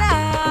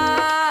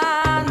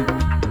motherland.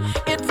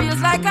 It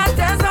feels like a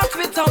desert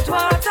without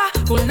water,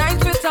 cool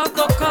nights without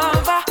no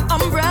cover,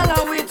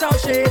 umbrella without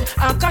shade,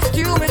 a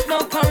costume with no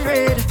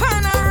parade,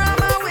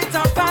 panorama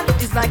without pan.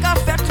 It's like a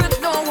fete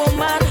with no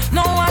woman,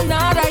 no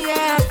another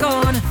year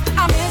gone.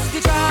 I miss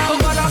the travel,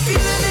 but I'm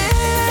feeling it.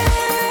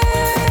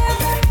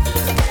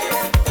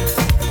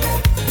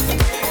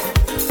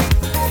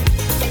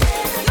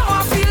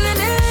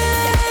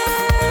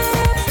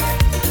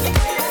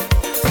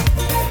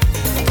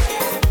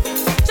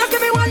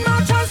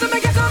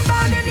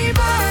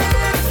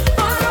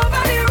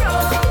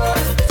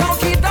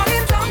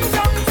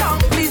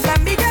 Please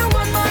let me get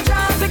one more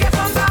chance to get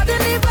some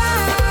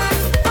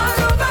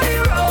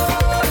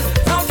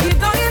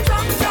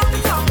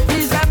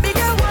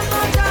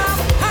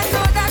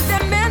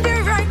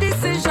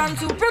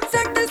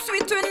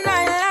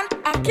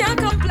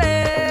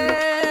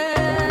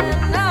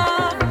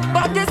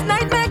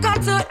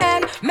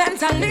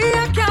Mentally,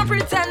 I can't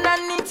pretend I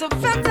need to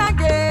vet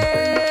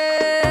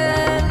again.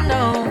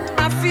 No,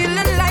 I'm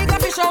feeling like a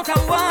fish out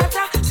of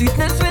water.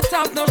 Sweetness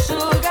without no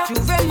sugar.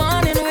 Juve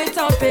morning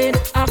without pain.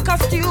 A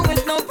costume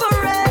with no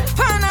parade.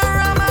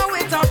 Panorama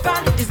without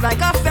pan. It's like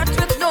a vet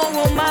with no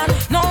woman.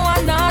 No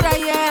another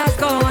year has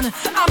gone.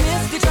 I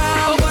miss the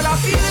trial, but I'm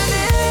feeling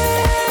it.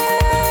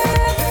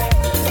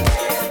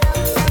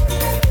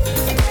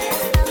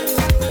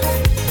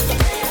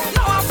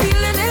 Now I'm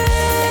feeling it.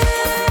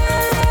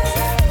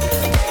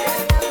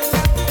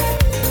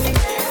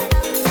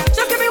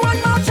 Just give me one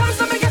more chance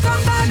to make it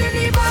on bad in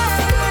the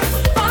band.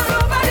 All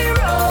over the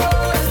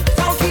road.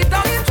 Don't keep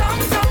down your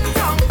tongue, tongue,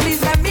 tongue.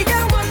 Please let me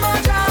get one more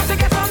chance to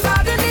get on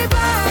bad in the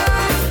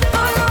band.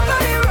 All over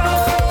the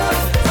road.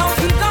 Don't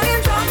keep down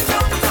your tongue,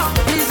 tongue, tongue.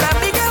 Please let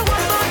me get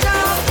one more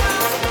chance.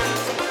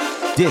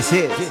 This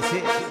is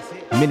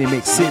Mini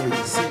Mix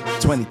Series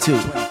 22.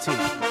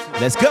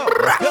 Let's go.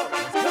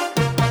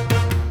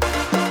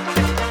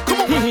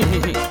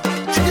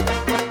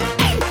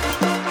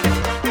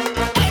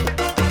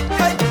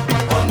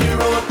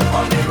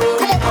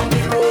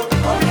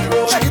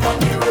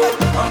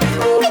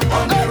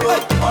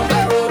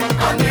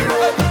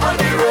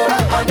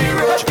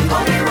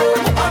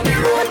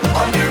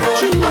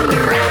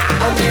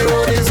 On the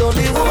road is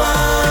only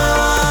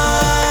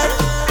woman,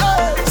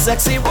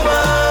 sexy woman,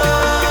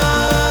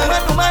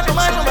 woman,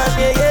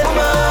 yeah, yeah,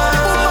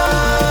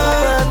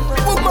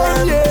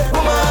 woman, yeah,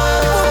 woman.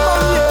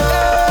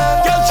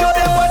 Girl, show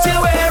them what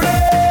you're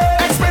wearing.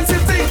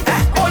 Expensive thing,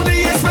 only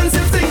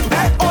expensive thing,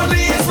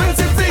 only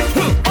expensive thing.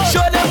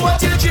 Show them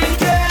what you're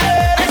drinking.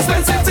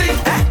 Expensive thing,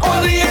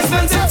 only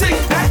expensive thing,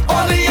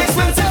 only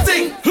expensive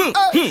thing.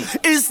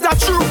 Is that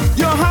true?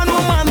 Your hand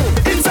woman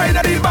inside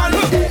of the band.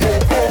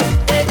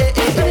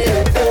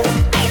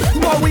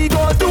 What we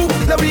gon' do?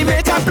 Let me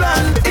make a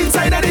plan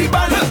inside of the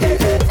band.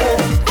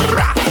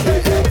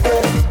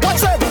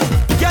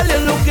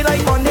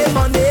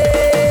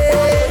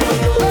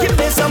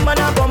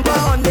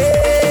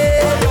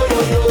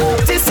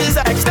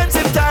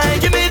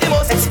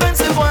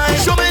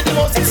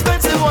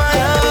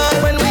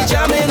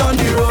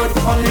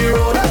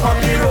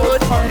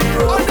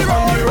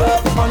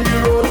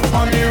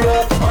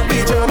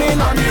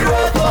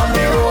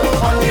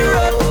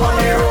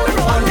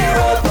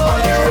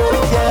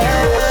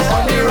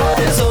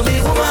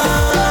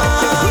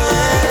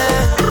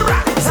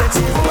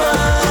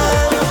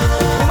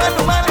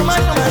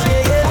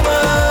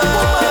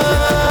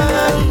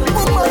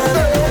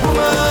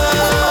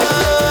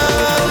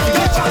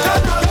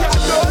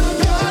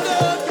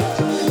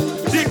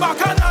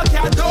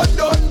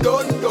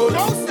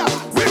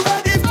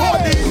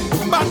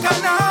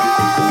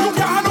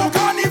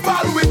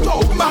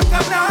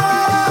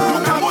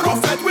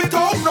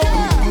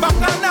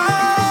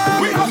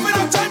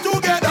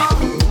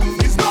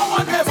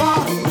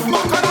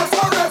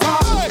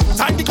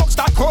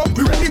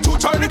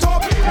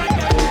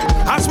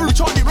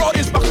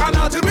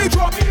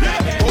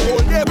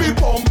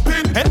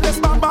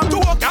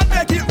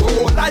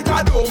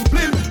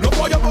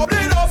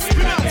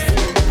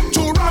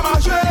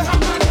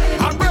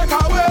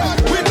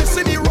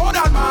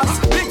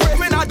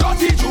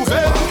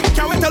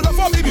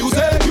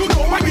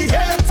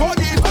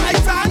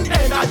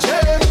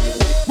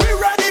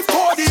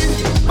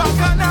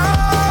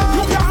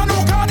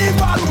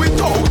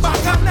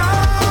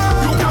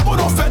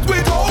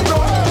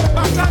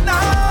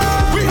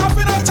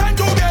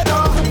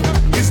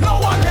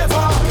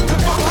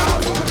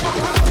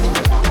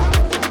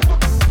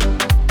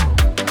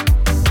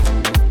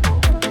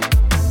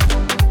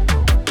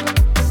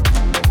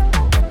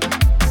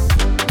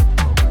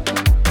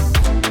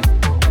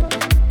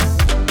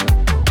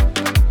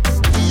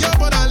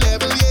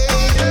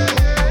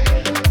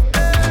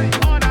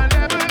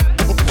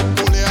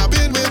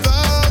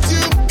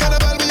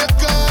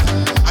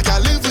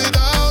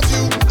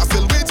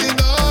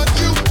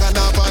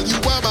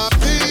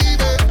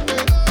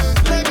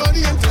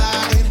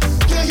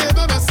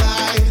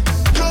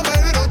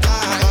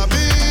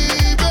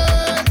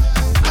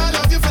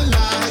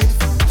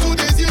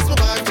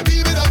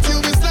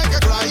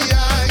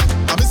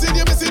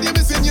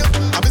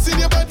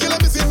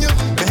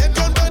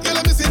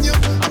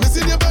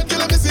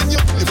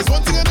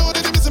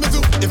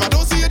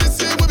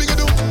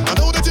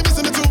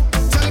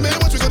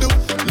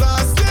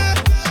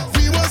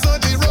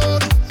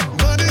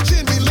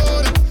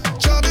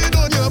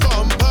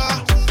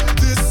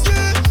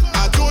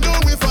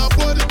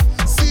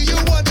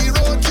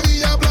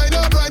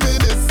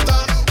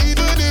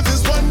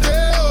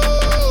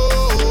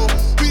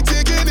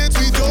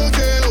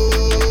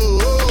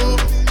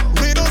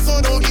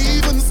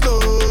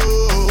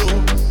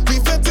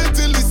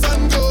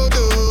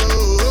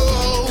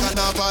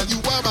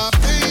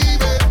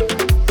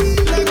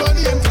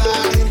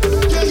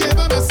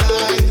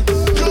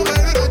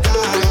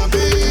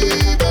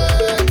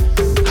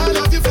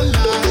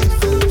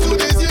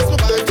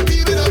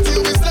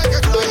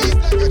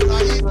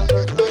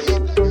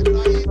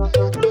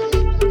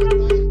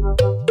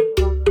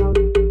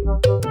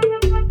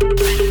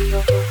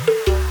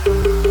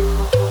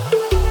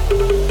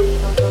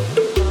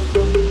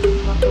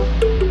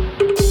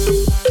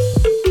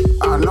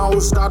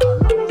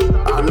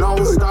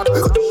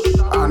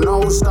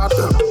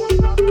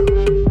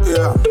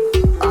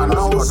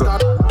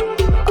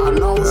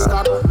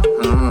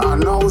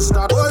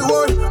 start,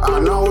 I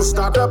know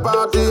start the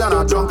party and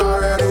I drunk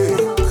already.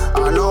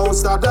 I know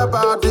start the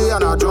party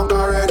and I drunk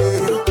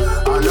already.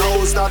 I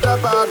know start the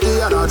party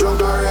and I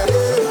drunk already.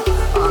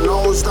 I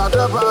know start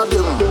the party.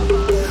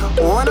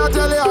 When I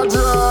tell you I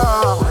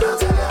drunk,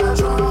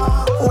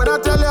 when I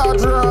tell you I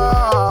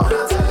drunk,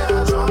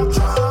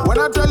 when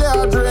I tell you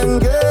I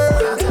drink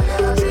it,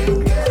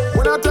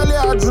 when I tell you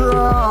I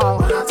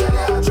drunk,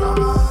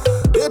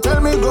 they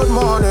tell me good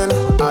morning,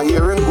 I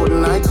hear it good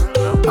night.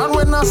 And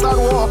when I start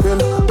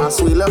walking, I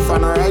swear left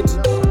and right.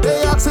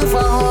 They ask if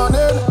I'm on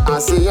it, I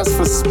say yes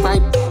for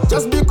spite.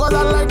 Just because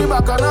I like the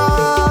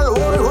bacchanal,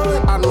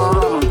 and my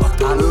rum.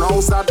 I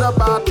know start the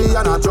party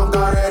and I drunk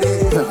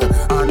already.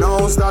 I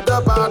know start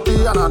the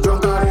party and I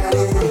drunk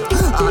already.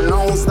 I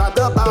know start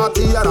the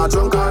party and I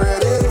drunk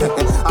already.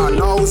 I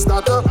know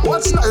start the,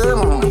 what's the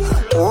aim?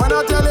 When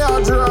I tell you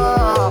I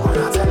drunk,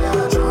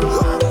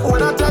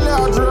 when I tell you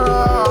I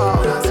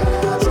drunk,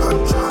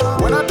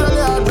 when I tell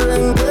you I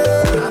drink it,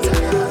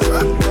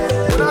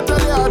 when I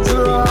tell you I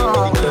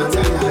drunk.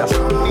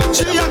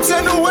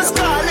 Jackson who was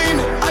calling,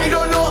 I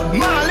don't know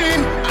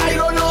Marlene, I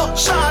don't know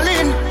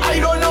Charlene, I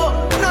don't know,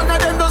 none of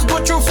them does go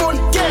through phone.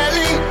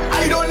 Kelly,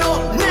 I don't know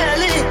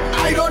Nelly,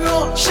 I don't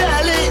know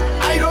Shelly,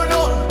 I don't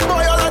know,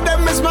 boy all of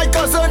them is my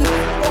cousin.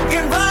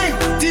 Pumpkin vine,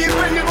 deep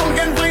in the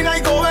pumpkin vine I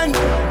go in.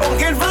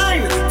 Pumpkin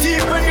vine,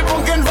 deep in the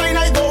pumpkin vine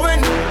I go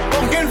in.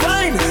 Pumpkin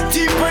vine,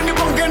 deep in the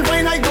pumpkin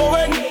vine I go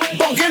in.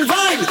 Pumpkin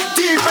vine,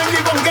 deep in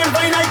the pumpkin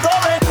vine I go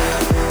in.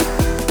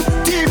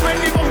 Deep in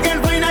the pumpkin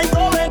vine I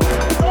go in.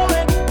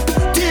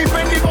 Deep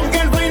in the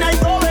pumpkin vine I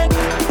go in.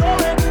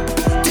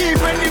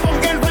 Deep in the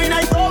pumpkin vine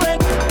I go in.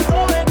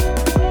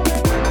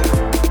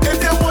 If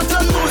you want to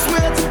lose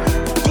weight,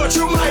 go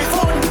through my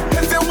phone.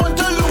 If you want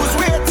to lose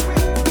weight,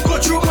 go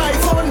through my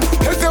phone.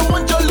 If you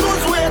want to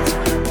lose weight,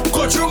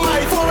 go through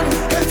my phone.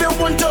 If you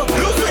want to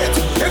lose weight,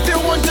 if you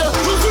want to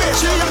lose weight,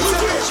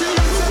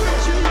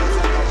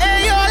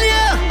 hey all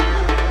yeah.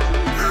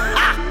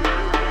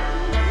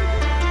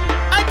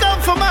 I come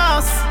from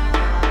Mars.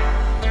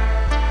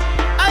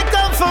 I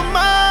come from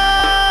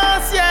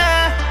Mars,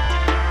 yeah.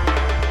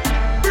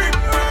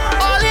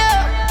 All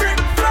yeah.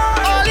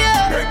 All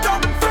yeah. All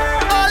yeah.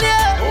 All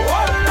yeah.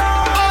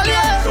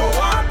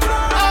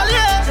 All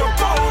yeah.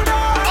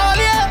 All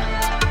yeah.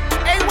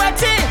 Hey,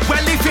 what's it?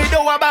 Well, if you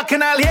know a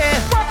bacchanal here,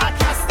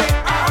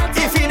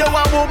 if you know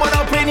a woman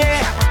up in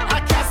here,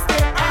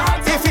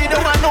 if you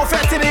know a no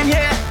fetting in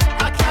here,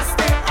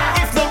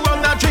 if no rum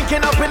not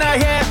drinking up in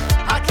here,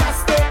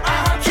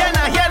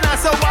 here now,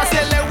 so I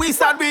say let we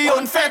start we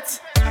own fet.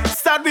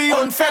 Start we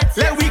own fet.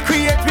 Let we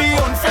create we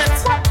own fet.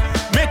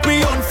 Make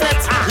we own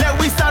fet. Let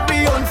we start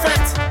we own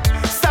fet.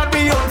 Start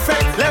we own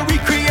fet. Let we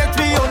create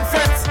we own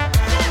fet.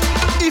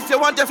 If you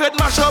want the fet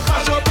mash up,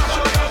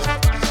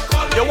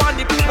 you want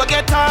the people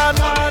get on.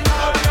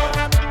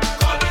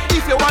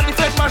 If you want the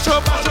fet mash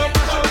up,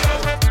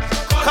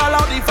 call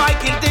out the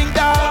Viking thing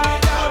down.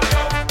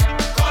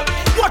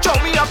 Watch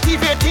out me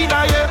activate in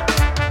here.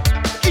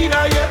 In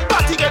here,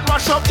 party get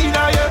mash up in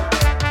here.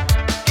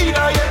 In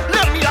here,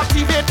 let me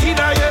activate in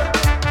here.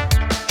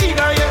 In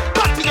here,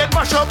 party get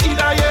mash up in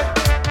here.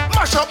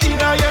 Mash up in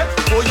here.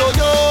 Oh yo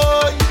yo,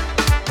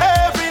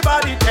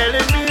 everybody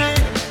telling me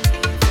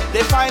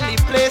they find the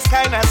place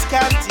kinda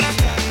scanty.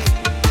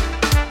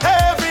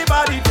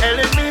 Everybody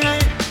telling me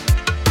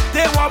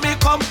they want me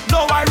come,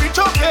 no I reach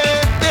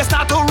okay. They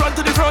start to run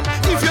to the front.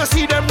 If you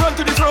see them run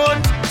to the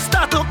front,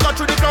 start to cut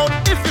through the crowd.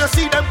 If you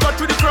see them cut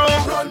through the crowd,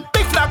 run.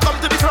 Big flag come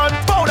to the front,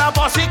 powder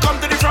bossy come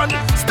to the front.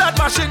 Start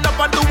mashing up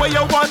and do what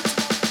you want.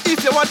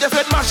 If you want the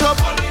fet mash up,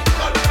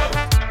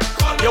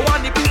 you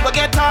want the people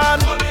get on.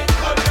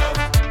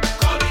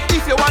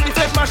 If you want the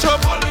fet mash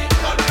up,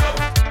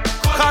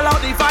 call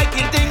out the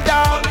Viking thing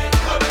down.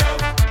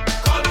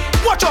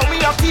 Watch out me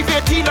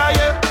activate in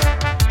here.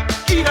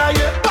 In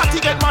here, party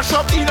get mash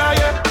up in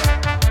here.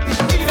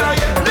 In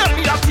here, let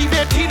me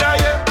activate in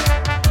here.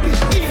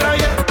 In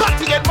here,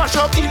 party get mash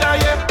up in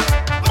here.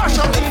 Mash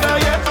up in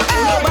here.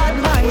 No bad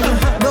mind,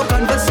 no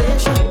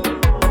conversation,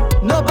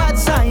 no bad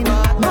sign,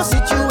 no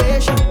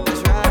situation,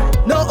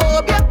 no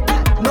obia,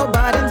 no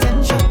bad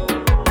intention,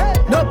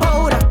 no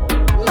powder,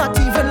 not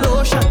even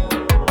lotion.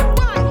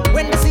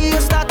 When they see you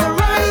start to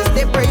rise,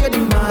 they pray your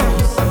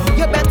demise.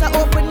 You better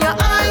open your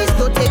eyes,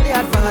 don't take the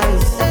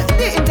advice.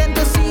 They intend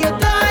to see you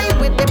die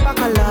with the pack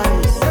of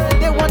lies.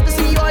 They want to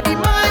see your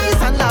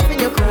demise and laugh in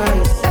your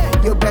cries.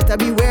 You better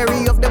be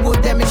wary of them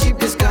with them in sheep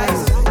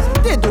disguise.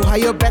 They do how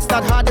your best,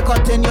 not hard to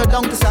contain your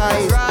down to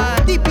size.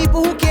 The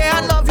people who care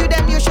and love you,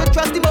 them you should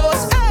trust the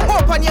most.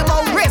 Open your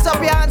mouth, raise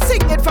up your hand,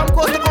 sing it from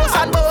coast to coast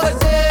and boast.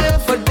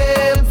 For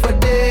them, for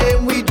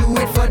them, we do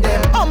it for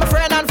them. Oh, my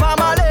friend and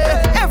family,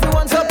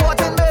 everyone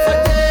supporting me.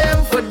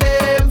 For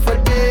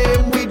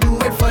them, we do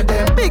it for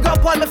them. Big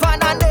up all my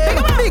fan and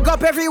them, big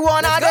up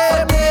everyone of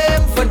them.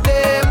 For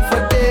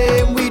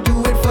them, we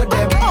do it for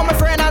them. Oh, my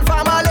friend and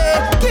family,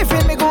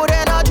 giving me good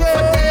energy.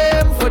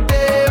 For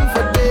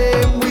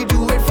them, we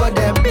do it for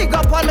them. Big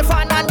up all my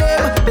fan and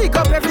them, big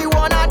up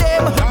everyone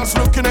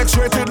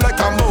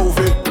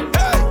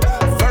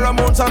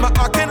the moon time I'm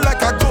acting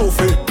like a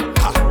goofy.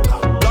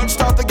 Don't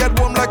start to get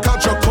warm like a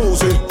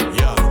jacuzzi.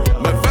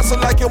 My vessel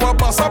like you a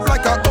boss up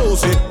like a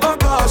Uzi. Oh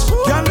gosh,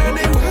 girl,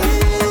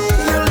 anyway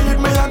you lead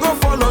me, I go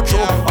follow through.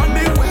 On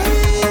the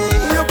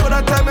way, you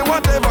coulda tell me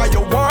whatever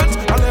you want,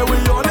 and then we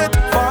on it,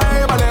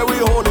 vibe, and then we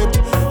hold it.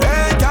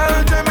 Hey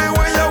girl, tell me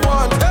where you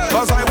want,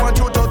 cause I want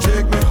you to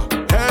take me.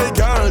 Hey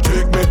girl,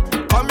 take me,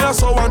 come here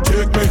so and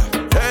take me.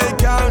 Hey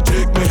girl,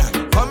 take me,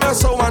 come here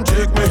so and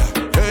take me.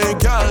 Hey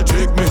girl,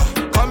 take me,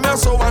 come here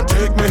so and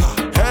take me.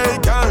 Hey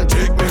girl,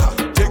 take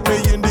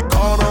me in the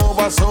corner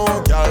over, so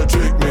girl,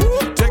 take me.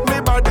 Take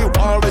me by the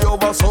wall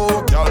over,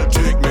 so girl,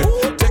 take me.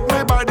 Take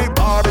me by the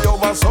body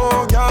over,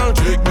 so girl,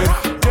 take me.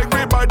 Take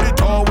me by the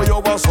doorway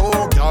over,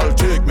 so girl,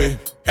 take me.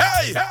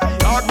 Hey,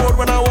 dark mode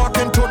when I walk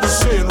into the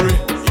scenery.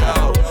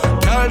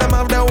 Girl, them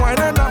have the wine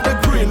and have the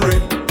greenery.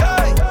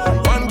 Hey,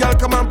 one girl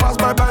come and pass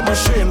by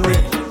machinery.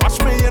 Watch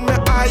me in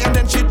the eye and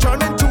then she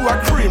turn into a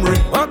creamery.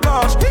 Oh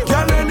gosh,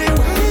 girl,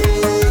 anyway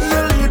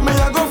you lead me,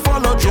 I go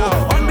follow you.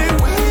 On the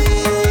way,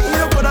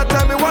 you coulda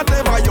tell me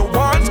whatever you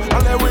want,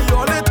 and then we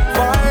on it,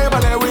 vibe,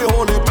 and then we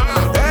hold it.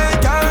 Hey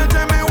girl,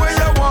 tell me where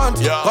you want,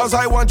 cause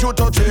I want you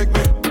to take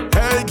me.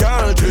 Hey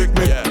girl, take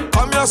me,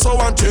 come here so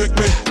and take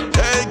me.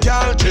 Hey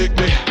girl, take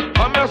me,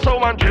 come here so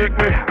and take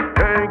me.